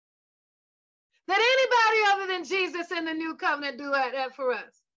 Did anybody other than Jesus in the new covenant do that for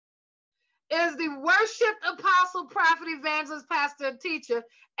us? Is the worshiped apostle, prophet, evangelist, pastor, teacher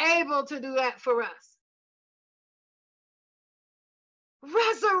able to do that for us?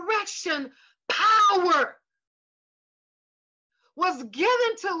 Resurrection power was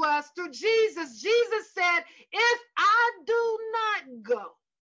given to us through Jesus. Jesus said, if I do not go,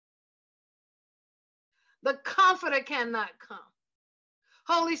 the Comforter cannot come.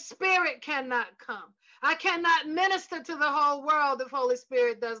 Holy Spirit cannot come. I cannot minister to the whole world if Holy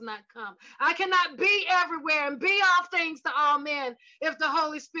Spirit does not come. I cannot be everywhere and be all things to all men if the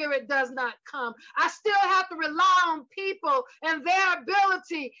Holy Spirit does not come. I still have to rely on people and their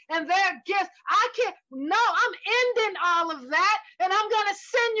ability and their gifts. I'm ending all of that, and I'm going to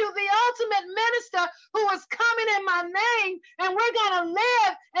send you the ultimate minister who is coming in my name, and we're going to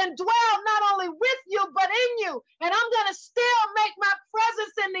live and dwell not only with you, but in you. And I'm going to still make my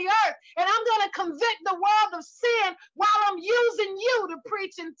presence in the earth, and I'm going to convict the world of sin while I'm using you to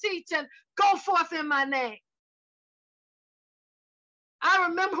preach and teach and go forth in my name. I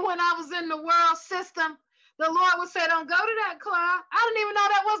remember when I was in the world system, the Lord would say, don't go to that club. I didn't even know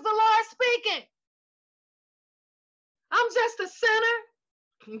that was the Lord speaking. I'm just a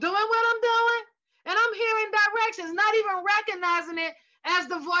sinner doing what I'm doing, and I'm hearing directions, not even recognizing it as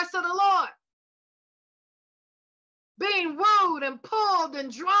the voice of the Lord. Being wooed and pulled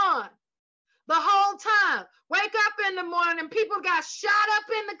and drawn the whole time. Wake up in the morning and people got shot up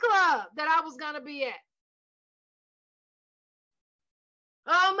in the club that I was going to be at.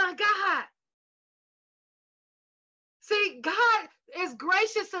 Oh my God. See, God is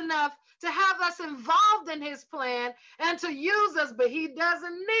gracious enough to have us involved in his plan and to use us, but he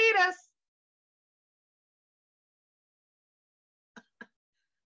doesn't need us.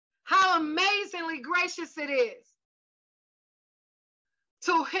 How amazingly gracious it is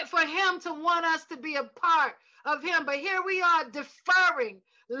for him to want us to be a part of him. But here we are deferring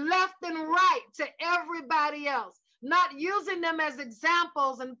left and right to everybody else, not using them as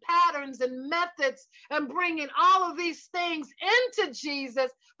examples and patterns and methods and bringing all of these things into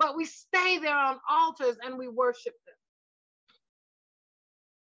Jesus, but we stay there on altars and we worship them.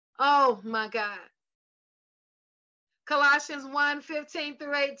 Oh my God. Colossians 1:15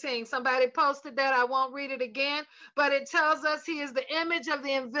 through 18. Somebody posted that. I won't read it again, but it tells us he is the image of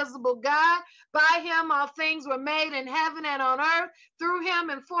the invisible God. By him, all things were made in heaven and on earth, through him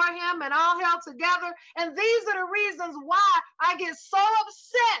and for him, and all held together. And these are the reasons why I get so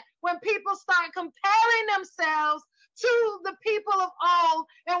upset when people start comparing themselves to the people of old,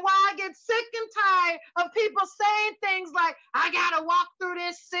 and why I get sick and tired of people saying things like, I got to walk through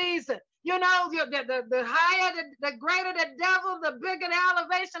this season. You know, the higher, the greater the devil, the bigger the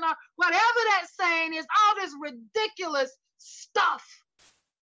elevation, or whatever that saying is, all this ridiculous stuff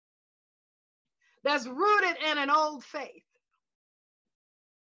that's rooted in an old faith.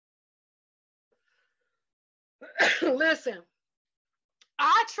 Listen,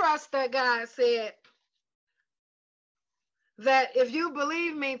 I trust that God said that if you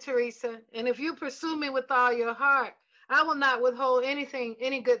believe me, Teresa, and if you pursue me with all your heart, I will not withhold anything,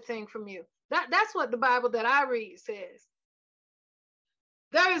 any good thing from you. That's what the Bible that I read says.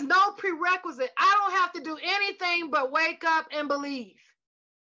 There is no prerequisite. I don't have to do anything but wake up and believe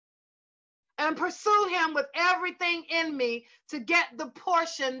and pursue him with everything in me to get the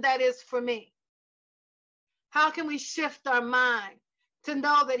portion that is for me. How can we shift our mind to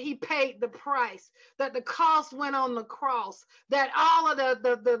know that he paid the price, that the cost went on the cross, that all of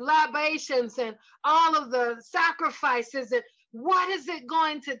the libations and all of the sacrifices, and what is it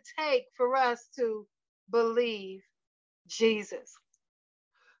going to take for us to believe Jesus?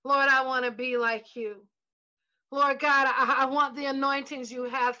 Lord, I want to be like you. Lord God, I want the anointings you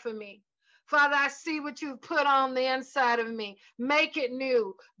have for me. Father, I see what you've put on the inside of me. Make it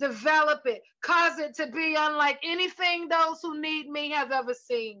new, develop it, cause it to be unlike anything those who need me have ever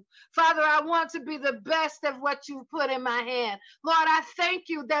seen. Father, I want to be the best of what you've put in my hand. Lord, I thank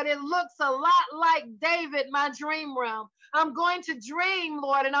you that it looks a lot like David, my dream realm. I'm going to dream,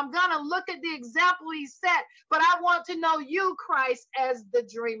 Lord, and I'm going to look at the example he set, but I want to know you, Christ, as the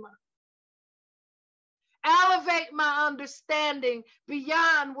dreamer. Elevate my understanding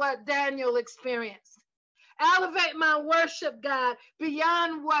beyond what Daniel experienced. Elevate my worship, God,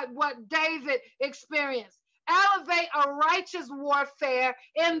 beyond what David experienced. Elevate a righteous warfare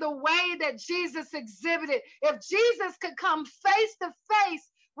in the way that Jesus exhibited. If Jesus could come face to face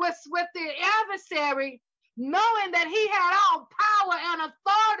with the adversary, knowing that he had all power and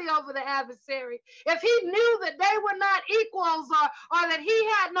authority over the adversary, if he knew that they were not equals or that he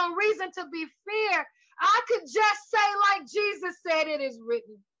had no reason to be feared, I could just say like Jesus said, it is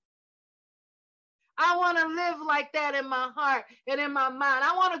written. I want to live like that in my heart and in my mind.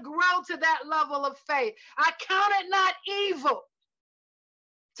 I want to grow to that level of faith. I count it not evil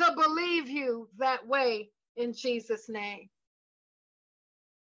to believe you that way in Jesus' name.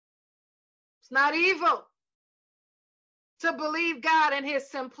 It's not evil to believe God in his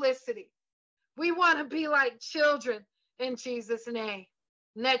simplicity. We want to be like children in Jesus' name.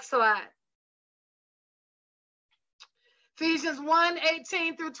 Next slide. Ephesians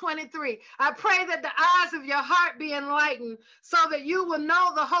 1:18 through 23. I pray that the eyes of your heart be enlightened so that you will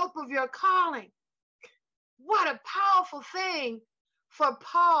know the hope of your calling. What a powerful thing for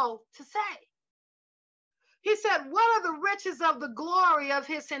Paul to say. He said, what are the riches of the glory of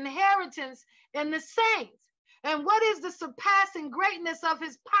his inheritance in the saints? And what is the surpassing greatness of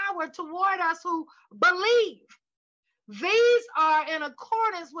his power toward us who believe? These are in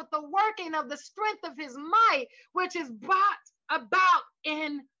accordance with the working of the strength of his might, which is brought about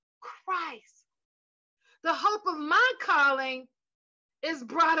in Christ. The hope of my calling is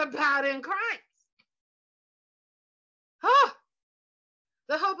brought about in Christ. Huh.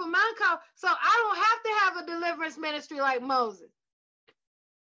 The hope of my calling. So I don't have to have a deliverance ministry like Moses,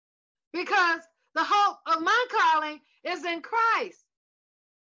 because the hope of my calling is in Christ.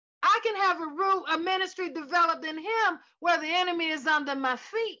 I can have a ministry developed in him where the enemy is under my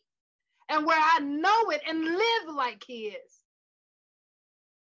feet and where I know it and live like he is.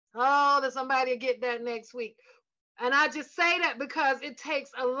 Oh, there's somebody to get that next week. And I just say that because it takes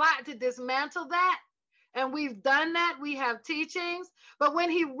a lot to dismantle that. And we've done that. We have teachings. But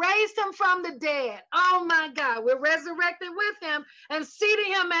when he raised him from the dead, oh my God, we're resurrected with him and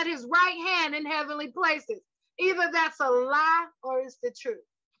seating him at his right hand in heavenly places. Either that's a lie or it's the truth.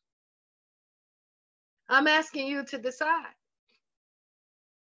 I'm asking you to decide.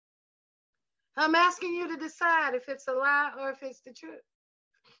 I'm asking you to decide if it's a lie or if it's the truth.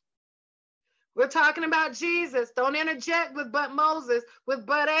 We're talking about Jesus. Don't interject with but Moses, with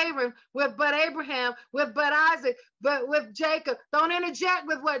but Abram, with but Abraham, with but Isaac, but with Jacob. Don't interject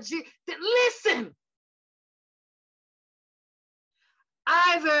with what Jesus. Listen.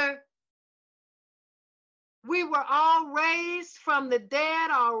 Either we were all raised from the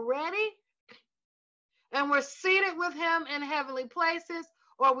dead already, and we're seated with him in heavenly places,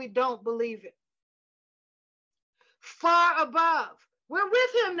 or we don't believe it. Far above. We're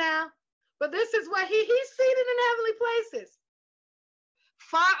with him now, but this is what he's seated in heavenly places.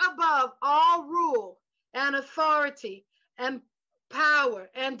 Far above all rule and authority and power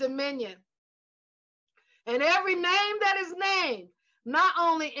and dominion. And every name that is named, not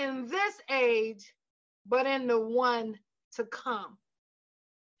only in this age, but in the one to come.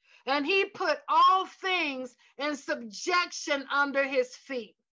 And he put all things in subjection under his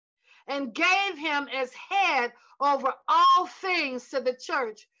feet and gave him as head over all things to the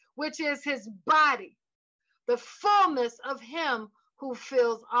church, which is his body, the fullness of him who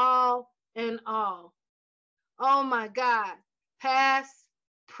fills all in all. Oh my God, past,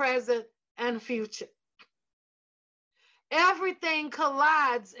 present, and future. Everything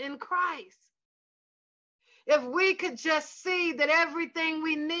collides in Christ. If we could just see that everything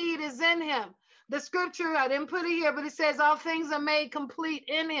we need is in him. The scripture, I didn't put it here, but it says all things are made complete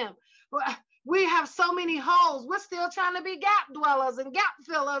in him. We have so many holes. We're still trying to be gap dwellers and gap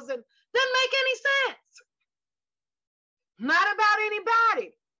fillers, and doesn't make any sense. Not about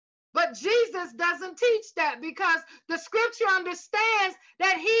anybody. But Jesus doesn't teach that, because the scripture understands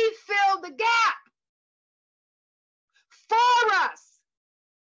that he filled the gap for us.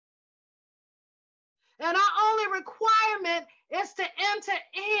 And our only requirement is to enter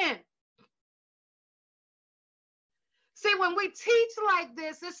in. See, when we teach like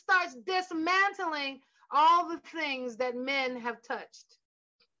this, it starts dismantling all the things that men have touched.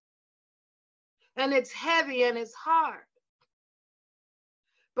 And it's heavy and it's hard.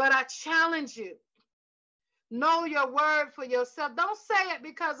 But I challenge you, know your word for yourself. Don't say it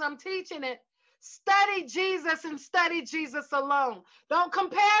because I'm teaching it. Study Jesus and study Jesus alone. Don't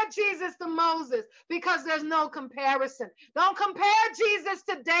compare Jesus to Moses because there's no comparison. Don't compare Jesus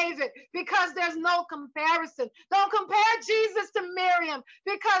to David because there's no comparison. Don't compare Jesus to Miriam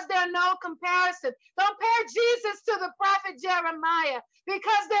because there's no comparison. Don't compare Jesus to the prophet Jeremiah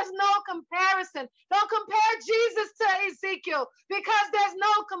because there's no comparison. Don't compare Jesus to Ezekiel because there's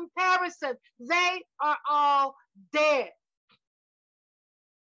no comparison. They are all dead.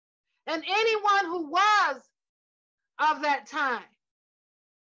 And anyone who was of that time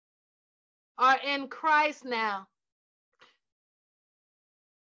are in Christ now.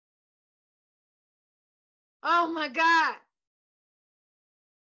 Oh my God.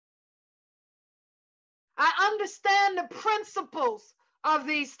 I understand the principles of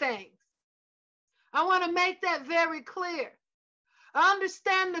these things. I want to make that very clear. I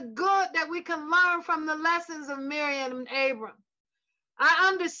understand the good that we can learn from the lessons of Miriam and Abram. I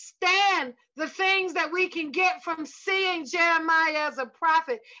understand the things that we can get from seeing Jeremiah as a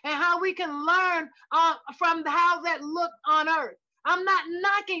prophet and how we can learn from how that looked on earth. I'm not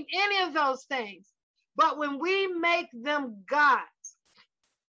knocking any of those things. But when we make them gods,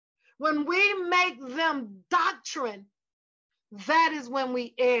 when we make them doctrine, that is when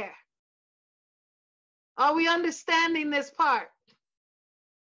we err. Are we understanding this part?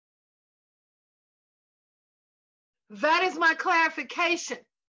 That is my clarification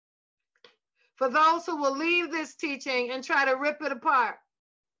for those who will leave this teaching and try to rip it apart.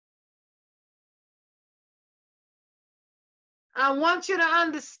 I want you to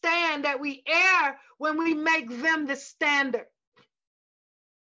understand that we err when we make them the standard.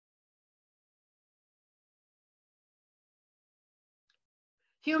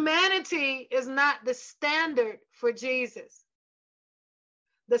 Humanity is not the standard for Jesus.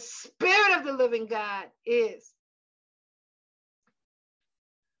 The Spirit of the living God is.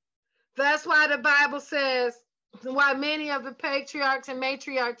 That's why the Bible says, why many of the patriarchs and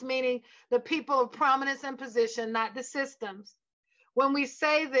matriarchs, meaning the people of prominence and position, not the systems, when we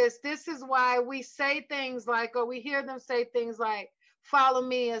say this, this is why we say things like, or we hear them say things like, follow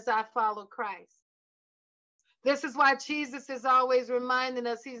me as I follow Christ. This is why Jesus is always reminding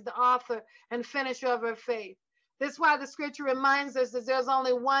us he's the author and finisher of our faith. This is why the scripture reminds us that there's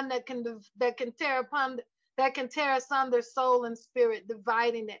only one that can tear asunder soul and spirit,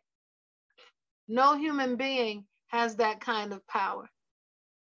 dividing it. No human being has that kind of power.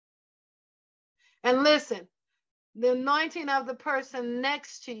 And listen, the anointing of the person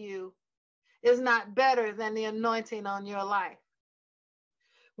next to you is not better than the anointing on your life.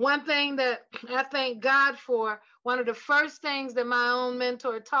 One thing that I thank God for, one of the first things that my own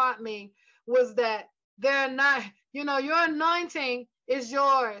mentor taught me was that they're not, your anointing is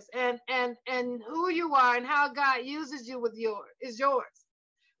yours, and who you are and how God uses you is yours,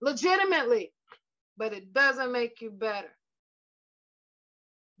 legitimately, but it doesn't make you better.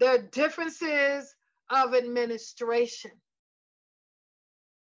 There are differences of administration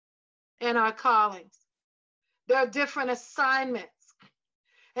in our callings. There are different assignments.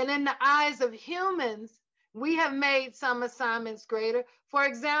 And in the eyes of humans, we have made some assignments greater. For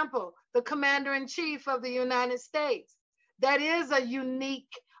example, the commander-in-chief of the United States. That is a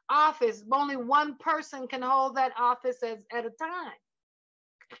unique office. Only one person can hold that office at a time.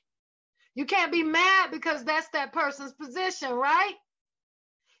 You can't be mad because that's that person's position, right?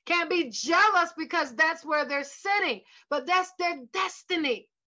 Can't be jealous because that's where they're sitting, but that's their destiny.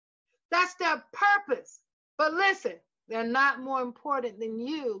 That's their purpose. But listen, they're not more important than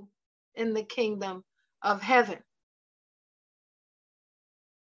you in the kingdom of heaven.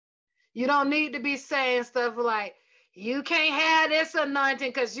 You don't need to be saying stuff like, you can't have this anointing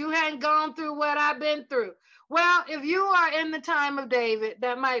because you hadn't gone through what I've been through. Well, if you are in the time of David,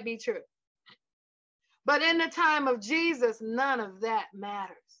 that might be true. But in the time of Jesus, none of that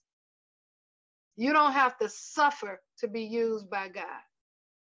matters. You don't have to suffer to be used by God.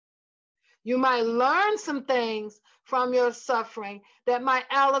 You might learn some things from your suffering that might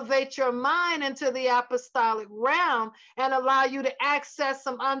elevate your mind into the apostolic realm and allow you to access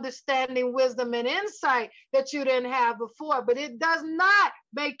some understanding, wisdom, and insight that you didn't have before. But it does not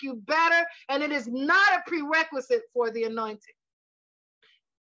make you better, and it is not a prerequisite for the anointing.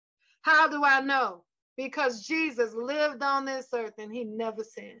 How do I know? Because Jesus lived on this earth and he never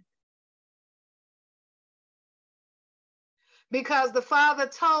sinned. Because the Father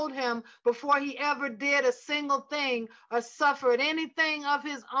told him before he ever did a single thing or suffered anything of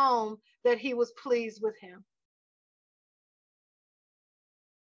his own that he was pleased with him.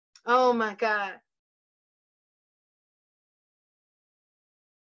 Oh my God.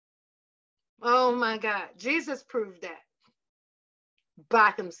 Oh my God. Jesus proved that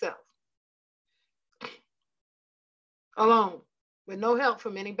by himself. alone, with no help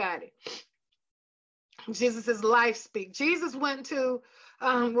from anybody. Jesus' life speak. Jesus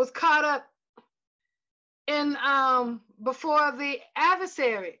was caught up in before the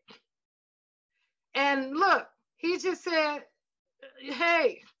adversary. And look, he just said,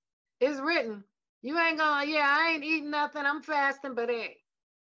 hey, it's written. You ain't gonna, yeah, I ain't eating nothing. I'm fasting, but hey,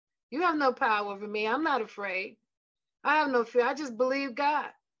 you have no power over me. I'm not afraid. I have no fear. I just believe God.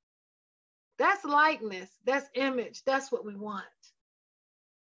 That's likeness. That's image. That's what we want.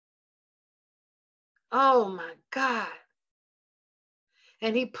 Oh my God.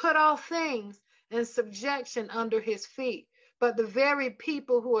 And he put all things in subjection under his feet. But the very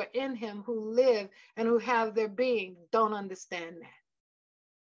people who are in him, who live and who have their being, don't understand that.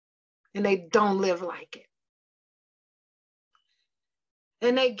 And they don't live like it.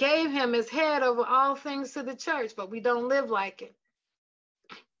 And they gave him his head over all things to the church, but we don't live like it.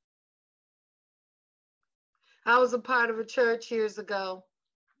 I was a part of a church years ago.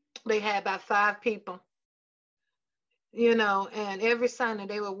 They had about 5 people, and every Sunday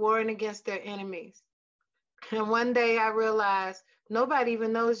they were warring against their enemies. And one day I realized nobody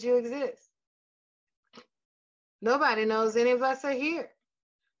even knows you exist. Nobody knows any of us are here.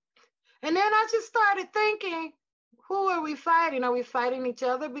 And then I just started thinking, who are we fighting? Are we fighting each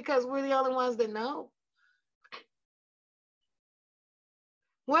other because we're the only ones that know?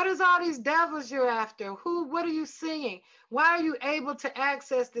 What is all these devils you're after? What are you seeing? Why are you able to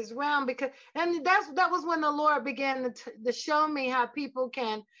access this realm? And that was when the Lord began to show me how people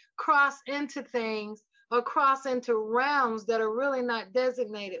can cross into things or cross into realms that are really not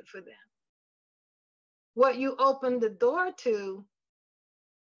designated for them. What you open the door to,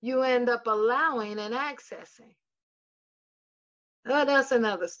 you end up allowing and accessing. Oh, that's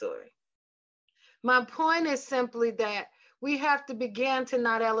another story. My point is simply that we have to begin to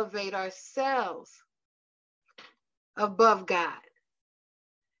not elevate ourselves above God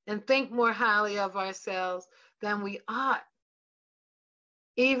and think more highly of ourselves than we ought,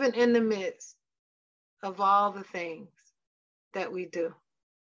 even in the midst of all the things that we do.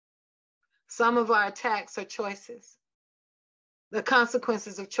 Some of our attacks are choices, the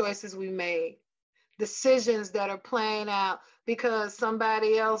consequences of choices we made, decisions that are playing out because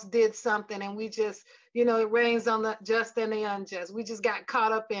somebody else did something and we just, it rains on the just and the unjust. We just got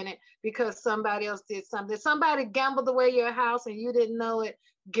caught up in it because somebody else did something. Somebody gambled away your house and you didn't know it.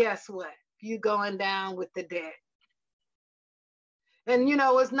 Guess what? You going down with the dead. And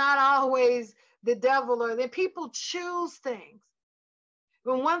it's not always the devil or the people choose things.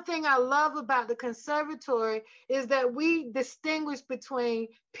 But one thing I love about the conservatory is that we distinguish between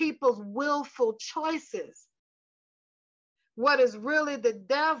people's willful choices, what is really the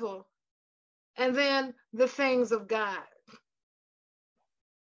devil, and then the things of God.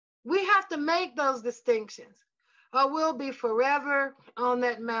 We have to make those distinctions, or we'll be forever on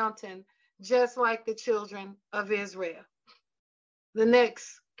that mountain, just like the children of Israel. The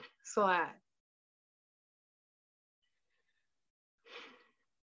next slide.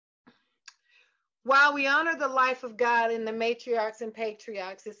 While we honor the life of God in the matriarchs and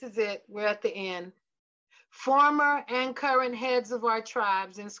patriarchs, this is it, we're at the end. Former and current heads of our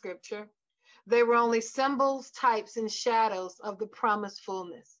tribes in scripture, they were only symbols, types, and shadows of the promised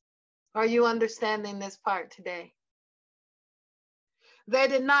fullness. Are you understanding this part today? They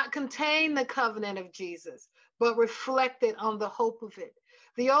did not contain the covenant of Jesus, but reflected on the hope of it.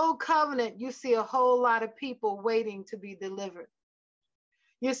 The old covenant, you see a whole lot of people waiting to be delivered.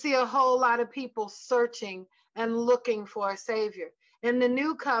 You see a whole lot of people searching and looking for a savior. In the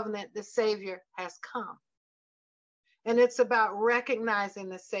new covenant, the savior has come. And it's about recognizing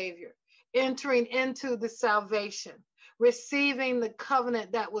the savior, entering into the salvation, receiving the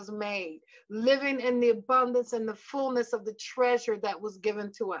covenant that was made, living in the abundance and the fullness of the treasure that was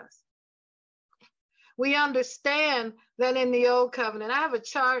given to us. We understand that in the old covenant, I have a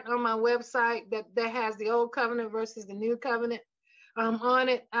chart on my website that has the old covenant versus the new covenant. On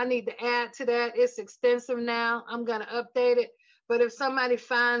it. I need to add to that. It's extensive now. I'm going to update it. But if somebody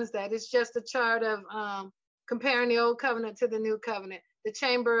finds that, it's just a chart of comparing the old covenant to the new covenant. The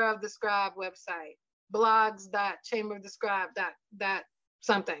Chamber of the Scribe website, blogs.chamberofthescribe.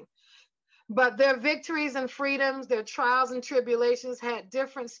 something. But their victories and freedoms, their trials and tribulations had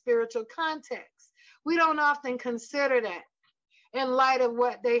different spiritual contexts. We don't often consider that in light of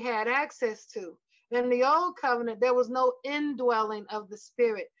what they had access to. In the old covenant, there was no indwelling of the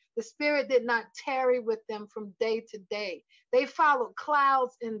Spirit. The Spirit did not tarry with them from day to day. They followed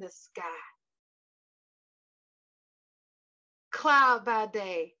clouds in the sky. Cloud by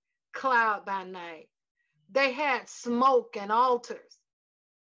day, cloud by night. They had smoke and altars.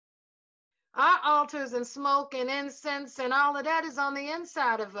 Our altars and smoke and incense and all of that is on the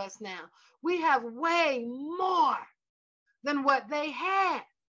inside of us now. We have way more than what they had.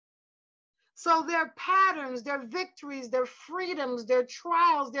 So their patterns, their victories, their freedoms, their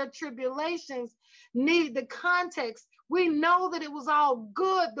trials, their tribulations need the context. We know that it was all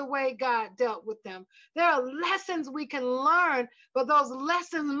good the way God dealt with them. There are lessons we can learn, but those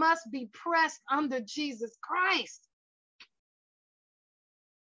lessons must be pressed under Jesus Christ.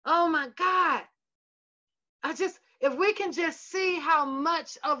 Oh my God. If we can just see how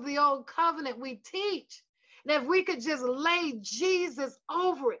much of the old covenant we teach, and if we could just lay Jesus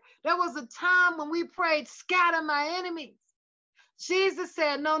over it. There was a time when we prayed, scatter my enemies. Jesus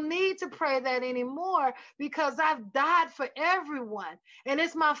said, no need to pray that anymore because I've died for everyone. And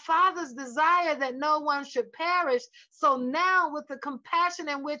it's my Father's desire that no one should perish. So now with the compassion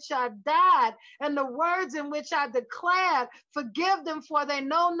in which I died and the words in which I declared, forgive them for they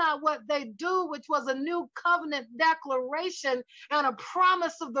know not what they do, which was a new covenant declaration and a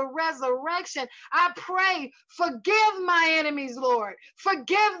promise of the resurrection. I pray, forgive my enemies, Lord.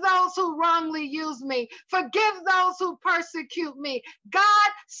 Forgive those who wrongly use me. Forgive those who persecute me.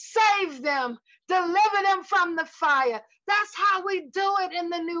 God, save them, deliver them from the fire. That's how we do it in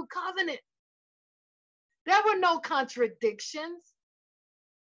the new covenant. There were no contradictions.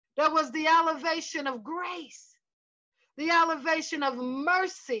 There was the elevation of grace, the elevation of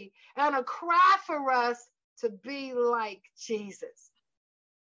mercy, and a cry for us to be like Jesus.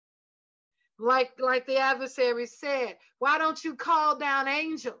 Like the adversary said, why don't you call down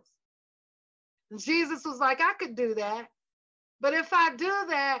angels? And Jesus was like, I could do that. But if I do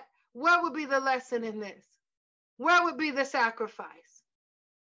that, where would be the lesson in this? Where would be the sacrifice?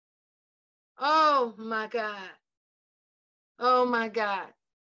 Oh my God. Oh my God.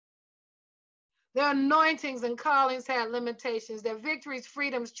 Their anointings and callings had limitations. Their victories,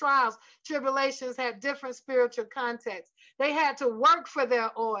 freedoms, trials, tribulations had different spiritual contexts. They had to work for their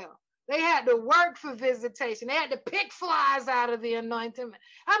oil. They had to work for visitation. They had to pick flies out of the anointing.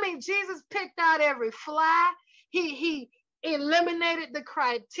 I mean, Jesus picked out every fly. He eliminated the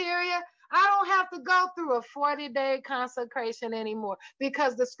criteria. I don't have to go through a 40-day consecration anymore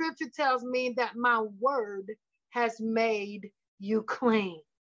because the scripture tells me that my word has made you clean.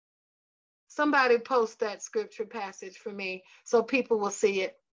 Somebody post that scripture passage for me so people will see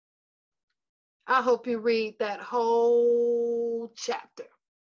it. I hope you read that whole chapter.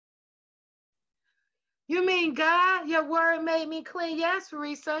 You mean, God, your word made me clean? Yes,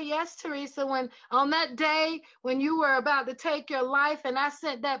 Teresa. Yes, Teresa. When on that day when you were about to take your life and I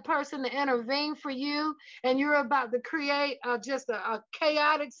sent that person to intervene for you and you're about to create just a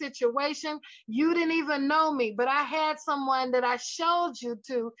chaotic situation, you didn't even know me, but I had someone that I showed you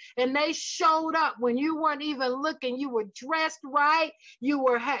to and they showed up when you weren't even looking. You were dressed right. You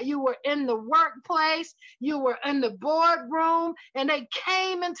were in the workplace. You were in the boardroom and they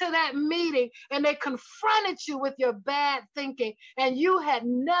came into that meeting and they confronted you with your bad thinking and you had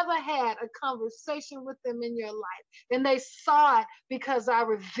never had a conversation with them in your life and they saw it because I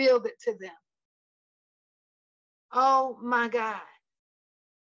revealed it to them. Oh my God.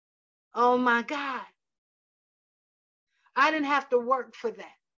 Oh my God. I didn't have to work for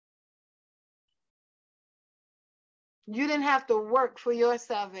that. You didn't have to work for your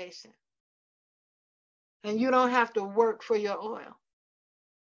salvation. And you don't have to work for your oil.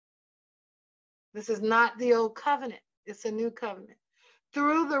 This is not the old covenant. It's a new covenant.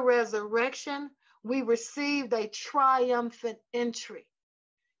 Through the resurrection, we received a triumphant entry.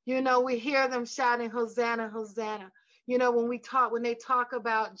 You know, we hear them shouting, Hosanna, Hosanna. You know, when they talk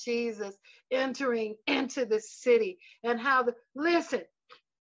about Jesus entering into the city and how they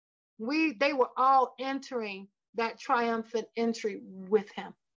were all entering that triumphant entry with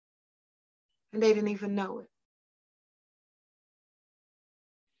him. And they didn't even know it.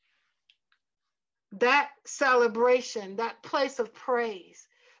 That celebration, that place of praise,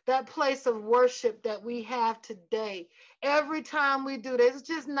 that place of worship that we have today, every time we do this, it's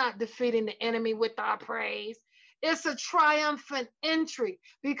just not defeating the enemy with our praise. It's a triumphant entry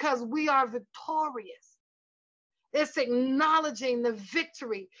because we are victorious. It's acknowledging the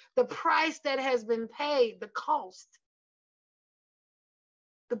victory, the price that has been paid, the cost,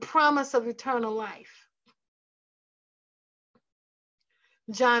 the promise of eternal life.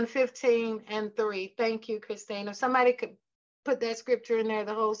 John 15:3. Thank you, Christine. If somebody could put that scripture in there,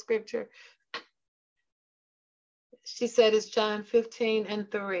 the whole scripture. She said it's John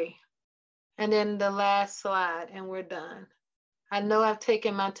 15:3. And then the last slide, and we're done. I know I've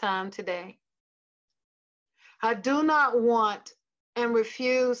taken my time today. I do not want and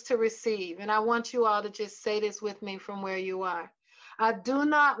refuse to receive, and I want you all to just say this with me from where you are. I do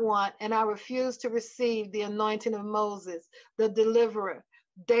not want and I refuse to receive the anointing of Moses, the deliverer,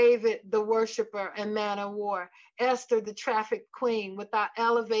 David, the worshiper and man of war, Esther, the trafficked queen, without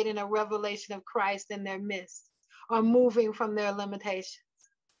elevating a revelation of Christ in their midst or moving from their limitations.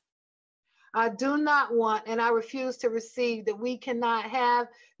 I do not want and I refuse to receive that we cannot have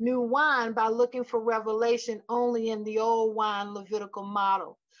new wine by looking for revelation only in the old wine Levitical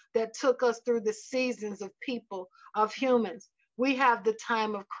model that took us through the seasons of people, of humans. We have the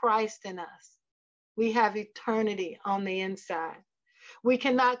time of Christ in us. We have eternity on the inside. We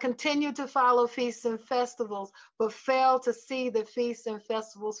cannot continue to follow feasts and festivals, but fail to see the feasts and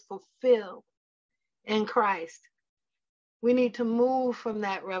festivals fulfilled in Christ. We need to move from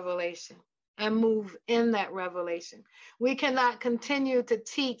that revelation and move in that revelation. We cannot continue to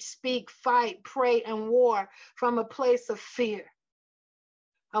teach, speak, fight, pray, and war from a place of fear.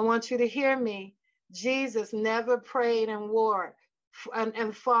 I want you to hear me. Jesus never prayed and warred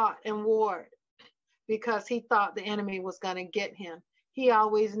and fought and warred because he thought the enemy was going to get him. He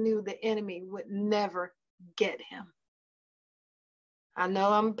always knew the enemy would never get him. I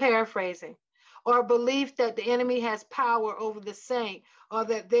know I'm paraphrasing. Or belief that the enemy has power over the saint, or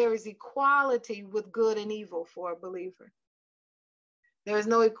that there is equality with good and evil for a believer. There is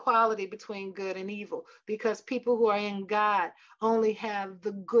no equality between good and evil because people who are in God only have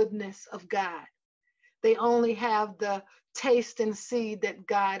the goodness of God. They only have the taste and see that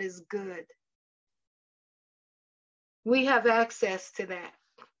God is good. We have access to that.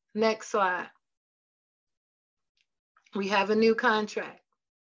 Next slide. We have a new contract.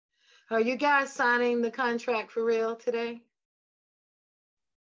 Are you guys signing the contract for real today?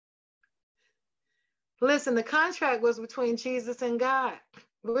 Listen, the contract was between Jesus and God.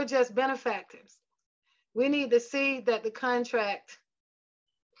 We're just benefactors. We need to see that the contract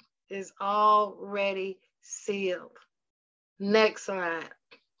is already sealed. Next slide.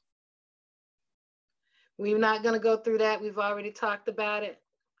 We're not going to go through that. We've already talked about it.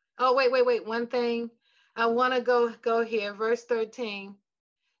 Oh, wait. One thing. I want to go here. Verse 13.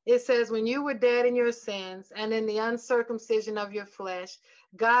 It says, when you were dead in your sins and in the uncircumcision of your flesh,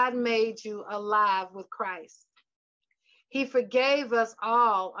 God made you alive with Christ. He forgave us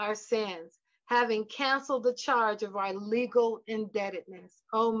all our sins, having canceled the charge of our legal indebtedness.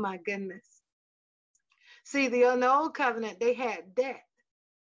 Oh my goodness. See, in the old covenant, they had debt.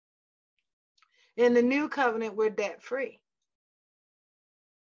 In the new covenant, we're debt free,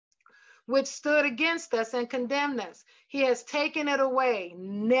 which stood against us and condemned us. He has taken it away,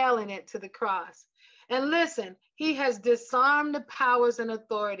 nailing it to the cross. And listen, he has disarmed the powers and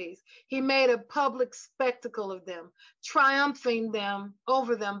authorities. He made a public spectacle of them, triumphing them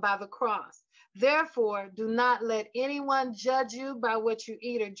over them by the cross. Therefore, do not let anyone judge you by what you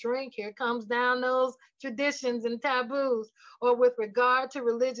eat or drink. Here comes down those traditions and taboos, or with regard to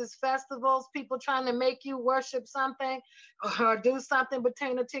religious festivals, people trying to make you worship something or do something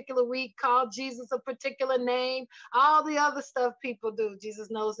between a particular week, call Jesus a particular name, all the other stuff people do. Jesus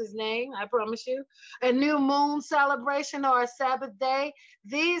knows his name, I promise you. A new moon celebration or a Sabbath day.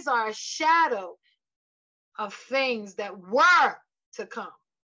 These are a shadow of things that were to come.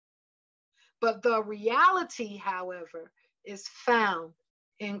 But the reality, however, is found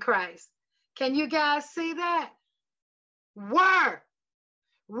in Christ. Can you guys see that? Were.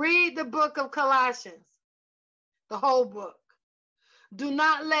 Read the book of Colossians, the whole book. Do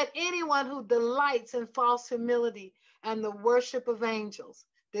not let anyone who delights in false humility and the worship of angels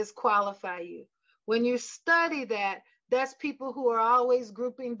disqualify you. When you study that, that's people who are always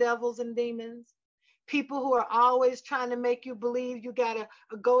grouping devils and demons. People who are always trying to make you believe you got to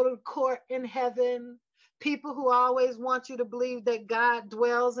go to court in heaven. People who always want you to believe that God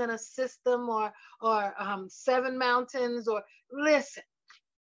dwells in a system or 7 mountains. Or listen,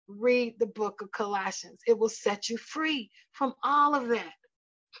 read the book of Colossians. It will set you free from all of that.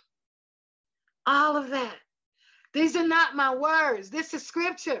 All of that. These are not my words. This is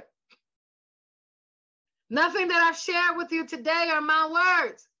scripture. Nothing that I've shared with you today are my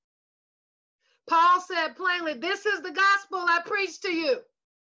words. Paul said plainly, this is the gospel I preach to you.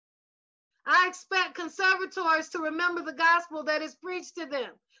 I expect conservators to remember the gospel that is preached to them,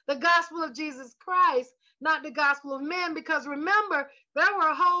 the gospel of Jesus Christ, not the gospel of men, because remember, there were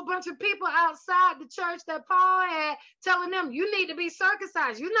a whole bunch of people outside the church that Paul had telling them, you need to be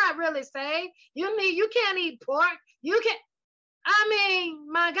circumcised. You're not really saved. You can't eat pork.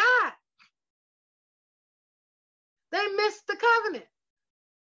 My God. They missed the covenant.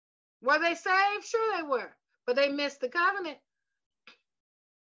 Were they saved? Sure they were, but they missed the covenant.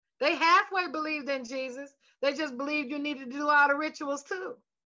 They halfway believed in Jesus. They just believed you needed to do all the rituals too.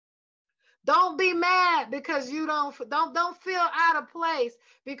 Don't be mad because you don't feel out of place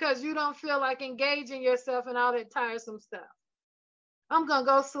because you don't feel like engaging yourself in all that tiresome stuff. I'm going to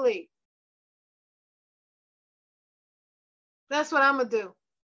go sleep. That's what I'm going to do.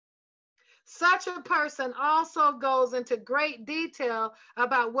 Such a person also goes into great detail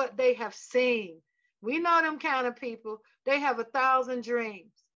about what they have seen. We know them kind of people. They have 1,000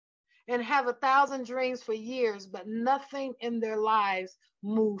 dreams and have 1,000 dreams for years, but nothing in their lives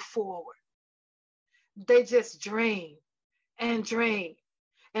move forward. They just dream and dream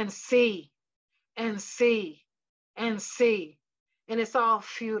and see and see and see, and it's all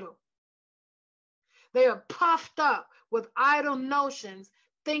futile. They are puffed up with idle notions,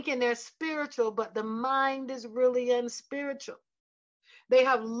 thinking they're spiritual, but the mind is really unspiritual. They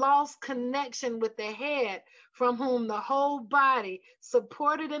have lost connection with the head, from whom the whole body,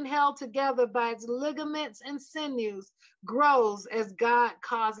 supported and held together by its ligaments and sinews, grows as God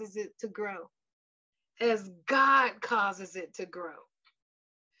causes it to grow. As God causes it to grow.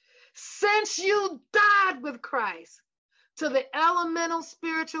 Since you died with Christ to the elemental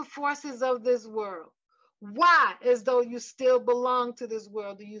spiritual forces of this world, why, as though you still belong to this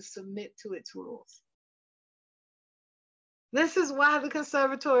world, do you submit to its rules? This is why the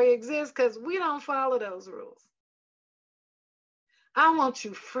conservatory exists, because we don't follow those rules. I want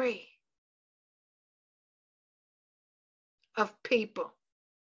you free of people,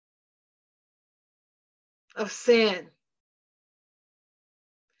 of sin,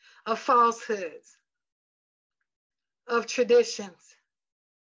 of falsehoods, of traditions.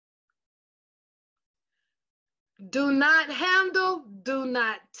 Do not handle, do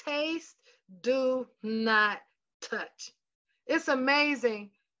not taste, do not touch. It's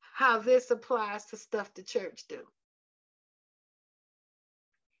amazing how this applies to stuff the church do.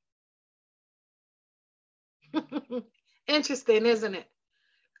 Interesting, isn't it?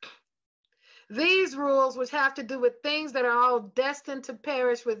 These rules, which have to do with things that are all destined to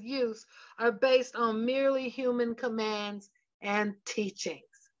perish with use, are based on merely human commands and teachings.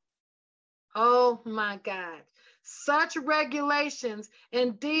 Oh my God. Such regulations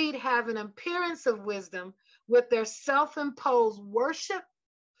indeed have an appearance of wisdom with their self-imposed worship,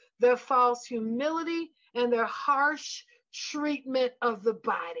 their false humility, and their harsh treatment of the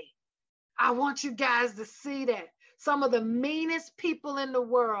body. I want you guys to see that. Some of the meanest people in the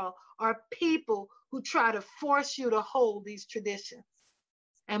world are people who try to force you to hold these traditions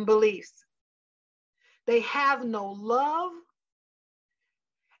and beliefs. They have no love,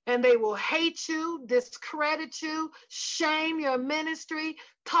 and they will hate you, discredit you, shame your ministry,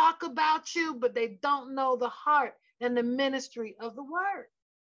 talk about you, but they don't know the heart and the ministry of the word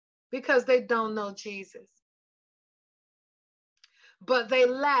because they don't know Jesus. But they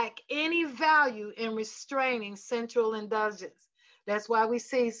lack any value in restraining sensual indulgence. That's why we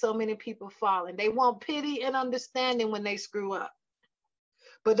see so many people falling. They want pity and understanding when they screw up,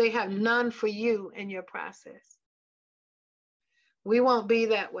 but they have none for you in your process. We won't be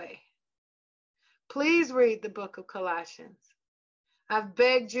that way. Please read the book of Colossians. I've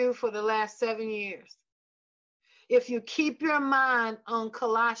begged you for the last 7 years. If you keep your mind on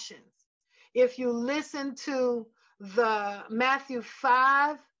Colossians, if you listen to the Matthew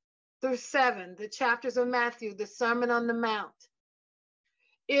 5 through 7, the chapters of Matthew, the Sermon on the Mount,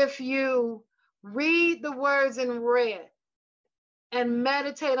 if you read the words in red and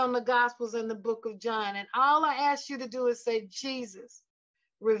meditate on the Gospels in the book of John, and all I ask you to do is say, Jesus,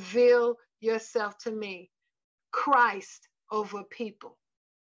 reveal yourself to me, Christ over people.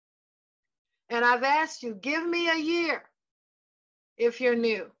 And I've asked you, give me a year if you're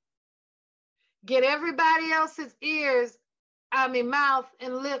new. Get everybody else's mouth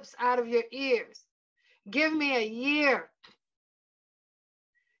and lips out of your ears. Give me a year.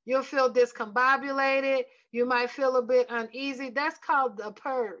 You'll feel discombobulated. You might feel a bit uneasy. That's called a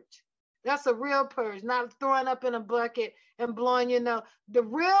purge. That's a real purge, not throwing up in a bucket and blowing your nose. The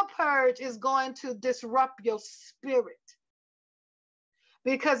real purge is going to disrupt your spirit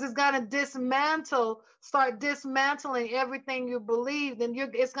because it's going to start dismantling everything you believed, and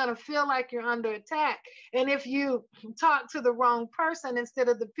it's going to feel like you're under attack. And if you talk to the wrong person instead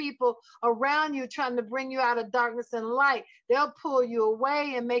of the people around you trying to bring you out of darkness and light, they'll pull you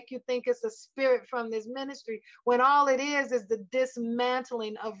away and make you think it's a spirit from this ministry, when all it is the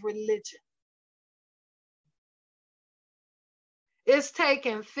dismantling of religion. It's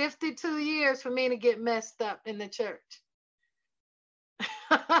taken 52 years for me to get messed up in the church.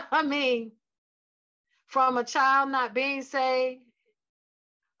 I mean, from a child not being saved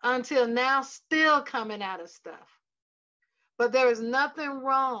until now, still coming out of stuff. But there is nothing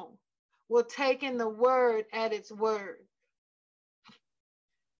wrong with taking the word at its word.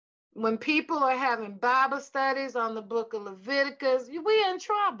 When people are having Bible studies on the book of Leviticus, we're in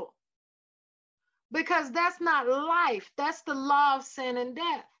trouble because that's not life. That's the law of sin and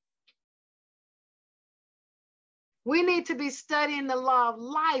death. We need to be studying the law of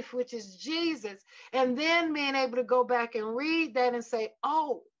life, which is Jesus, and then being able to go back and read that and say,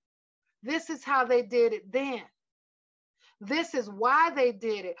 oh, this is how they did it then. This is why they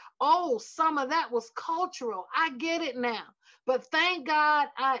did it. Oh, some of that was cultural. I get it now. But thank God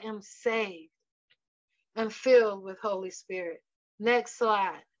I am saved and filled with Holy Spirit. Next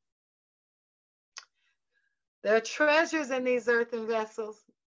slide. There are treasures in these earthen vessels.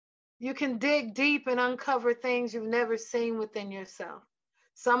 You can dig deep and uncover things you've never seen within yourself.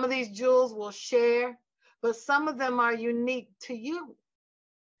 Some of these jewels will share, but some of them are unique to you.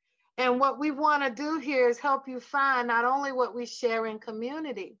 And what we want to do here is help you find not only what we share in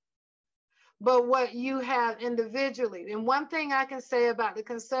community, but what you have individually. And one thing I can say about the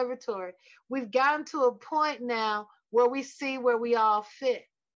conservatory, we've gotten to a point now where we see where we all fit.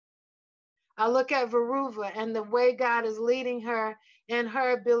 I look at Veruva and the way God is leading her in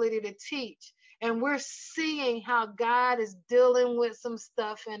her ability to teach. And we're seeing how God is dealing with some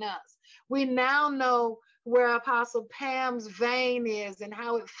stuff in us. We now know where Apostle Pam's vein is and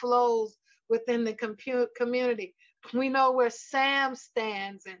how it flows within the community. We know where Sam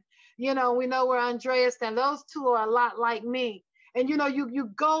stands, and we know where Andrea stands. Those two are a lot like me. And you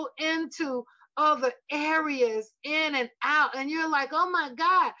go into other areas in and out, and you're like, oh my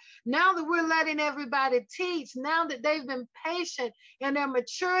God, now that we're letting everybody teach, now that they've been patient and their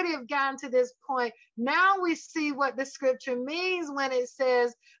maturity have gotten to this point, now we see what the scripture means when it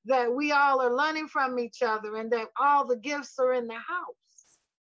says that we all are learning from each other and that all the gifts are in the house.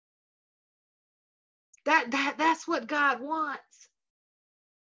 That's what God wants.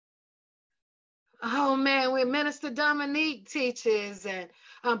 Oh man, when Minister Dominique teaches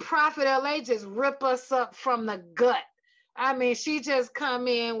and Prophet LA just rip us up from the gut. I mean, she just come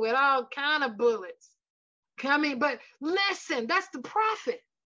in with all kind of bullets. But listen, that's the prophet.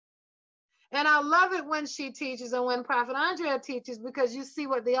 And I love it when she teaches and when Prophet Andrea teaches, because you see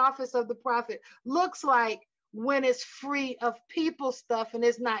what the office of the prophet looks like when it's free of people stuff and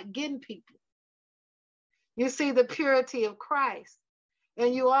it's not getting people. You see the purity of Christ.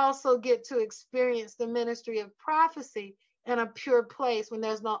 And you also get to experience the ministry of prophecy in a pure place when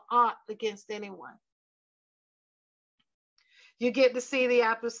there's no ought against anyone. You get to see the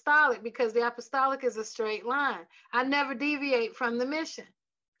apostolic, because the apostolic is a straight line. I never deviate from the mission.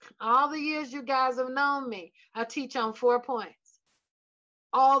 All the years you guys have known me, I teach on 4 points.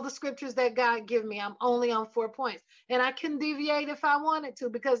 All the scriptures that God give me, I'm only on 4 points. And I can deviate if I wanted to,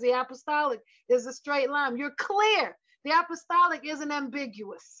 because the apostolic is a straight line. You're clear. The apostolic isn't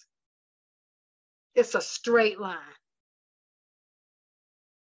ambiguous. It's a straight line.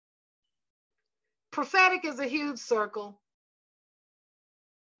 Prophetic is a huge circle.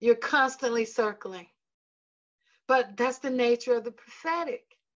 You're constantly circling. But that's the nature of the prophetic.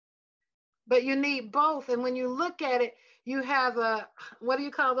 But you need both. And when you look at it, you have what do you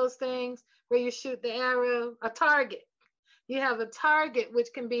call those things where you shoot the arrow? A target. You have a target, which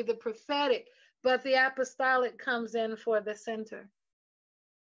can be the prophetic, but the apostolic comes in for the center.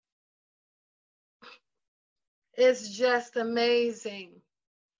 It's just amazing.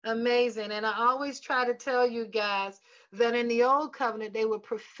 Amazing. And I always try to tell you guys that in the old covenant, they were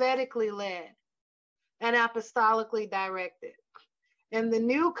prophetically led and apostolically directed. In the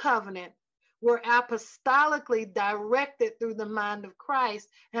new covenant, we're apostolically directed through the mind of Christ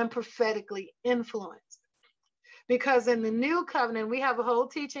and prophetically influenced. Because in the new covenant, we have a whole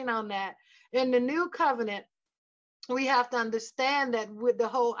teaching on that. In the new covenant, we have to understand that with the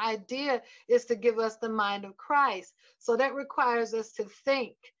whole idea is to give us the mind of Christ. So that requires us to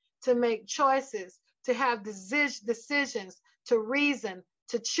think, to make choices, to have decisions, to reason,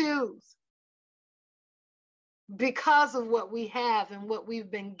 to choose, because of what we have and what we've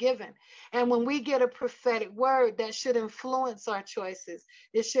been given. And when we get a prophetic word, that should influence our choices.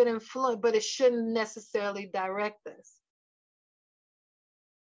 It should influence, but it shouldn't necessarily direct us.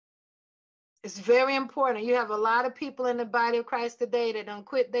 It's very important. You have a lot of people in the body of Christ today that don't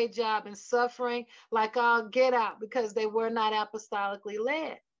quit their job and suffering like all get out because they were not apostolically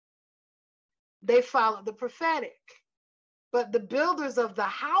led. They followed the prophetic. But the builders of the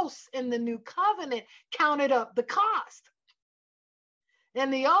house in the new covenant counted up the cost.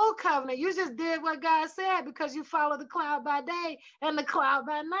 In the old covenant, you just did what God said because you followed the cloud by day and the cloud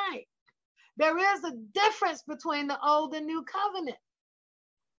by night. There is a difference between the old and new covenant.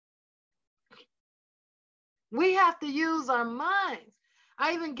 We have to use our minds.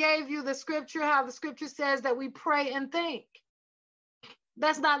 I even gave you the scripture, how the scripture says that we pray and think.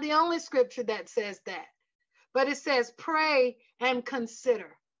 That's not the only scripture that says that, but it says pray and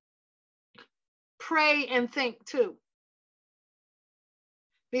consider. Pray and think too.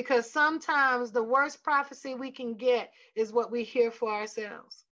 Because sometimes the worst prophecy we can get is what we hear for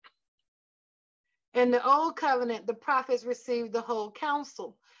ourselves. In the old covenant, the prophets received the whole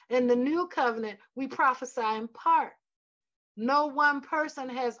counsel. In the new covenant, we prophesy in part. No one person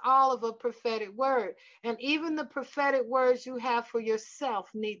has all of a prophetic word. And even the prophetic words you have for yourself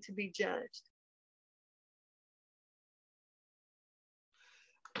need to be judged.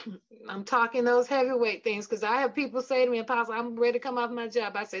 I'm talking those heavyweight things because I have people say to me, Apostle, I'm ready to come off my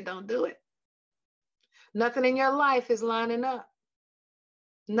job. I say, don't do it. Nothing in your life is lining up.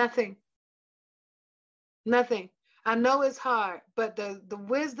 Nothing. Nothing. I know it's hard, but the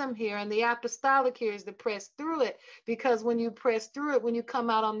wisdom here and the apostolic here is to press through it, because when you press through it, when you come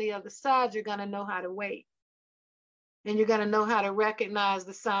out on the other side, you're going to know how to wait. And you're going to know how to recognize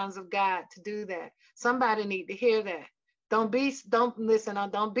the signs of God to do that. Somebody need to hear that. Don't be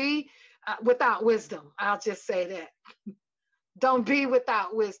without wisdom. I'll just say that. Don't be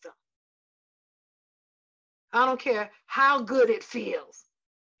without wisdom. I don't care how good it feels.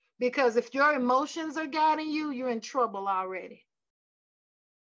 Because if your emotions are guiding you, you're in trouble already.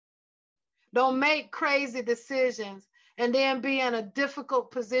 Don't make crazy decisions and then be in a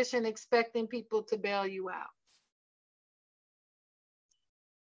difficult position expecting people to bail you out.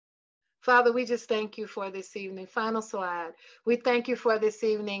 Father, we just thank you for this evening. Final slide. We thank you for this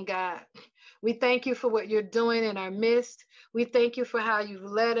evening, God. We thank you for what you're doing in our midst. We thank you for how you've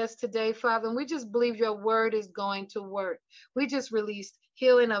led us today, Father. And we just believe your word is going to work. We just released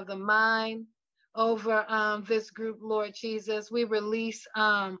healing of the mind over this group, Lord Jesus. We release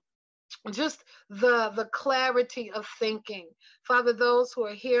just the clarity of thinking. Father, those who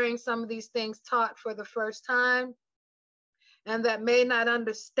are hearing some of these things taught for the first time and that may not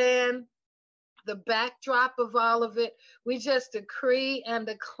understand the backdrop of all of it, we just decree and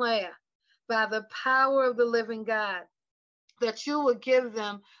declare by the power of the living God that you will give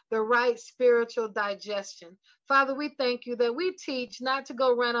them the right spiritual digestion. Father, we thank you that we teach not to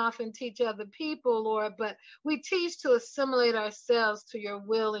go run off and teach other people, Lord, but we teach to assimilate ourselves to your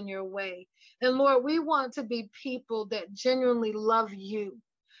will and your way. And Lord, we want to be people that genuinely love you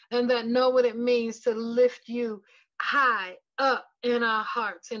and that know what it means to lift you high up in our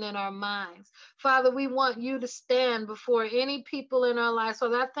hearts and in our minds. Father, we want you to stand before any people in our lives.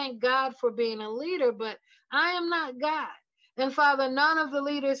 So I thank God for being a leader, but I am not God. And Father, none of the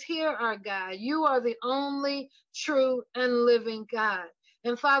leaders here are God. You are the only true and living God.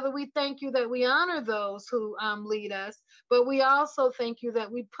 And Father, we thank you that we honor those who lead us, but we also thank you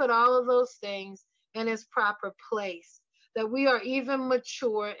that we put all of those things in its proper place, that we are even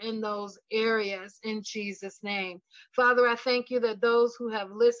mature in those areas in Jesus' name. Father, I thank you that those who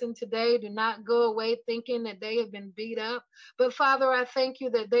have listened today do not go away thinking that they have been beat up. But Father, I thank you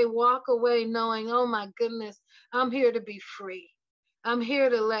that they walk away knowing, oh my goodness, I'm here to be free. I'm here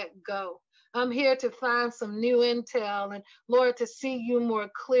to let go. I'm here to find some new intel and Lord, to see you more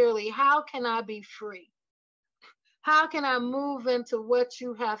clearly. How can I be free? How can I move into what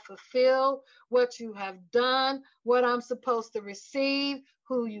you have fulfilled, what you have done, what I'm supposed to receive,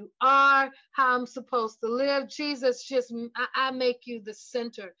 who you are, how I'm supposed to live? Jesus, I make you the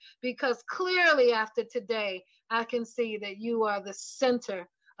center, because clearly after today, I can see that you are the center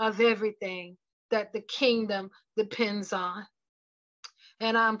of everything that the kingdom depends on.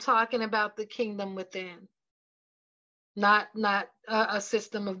 And I'm talking about the kingdom within, not a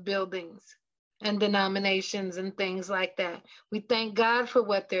system of buildings and denominations and things like that. We thank God for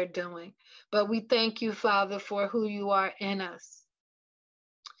what they're doing, but we thank you, Father, for who you are in us.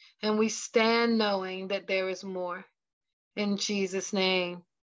 And we stand knowing that there is more. In Jesus' name,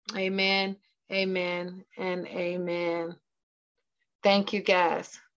 amen, amen, and amen. Thank you, guys.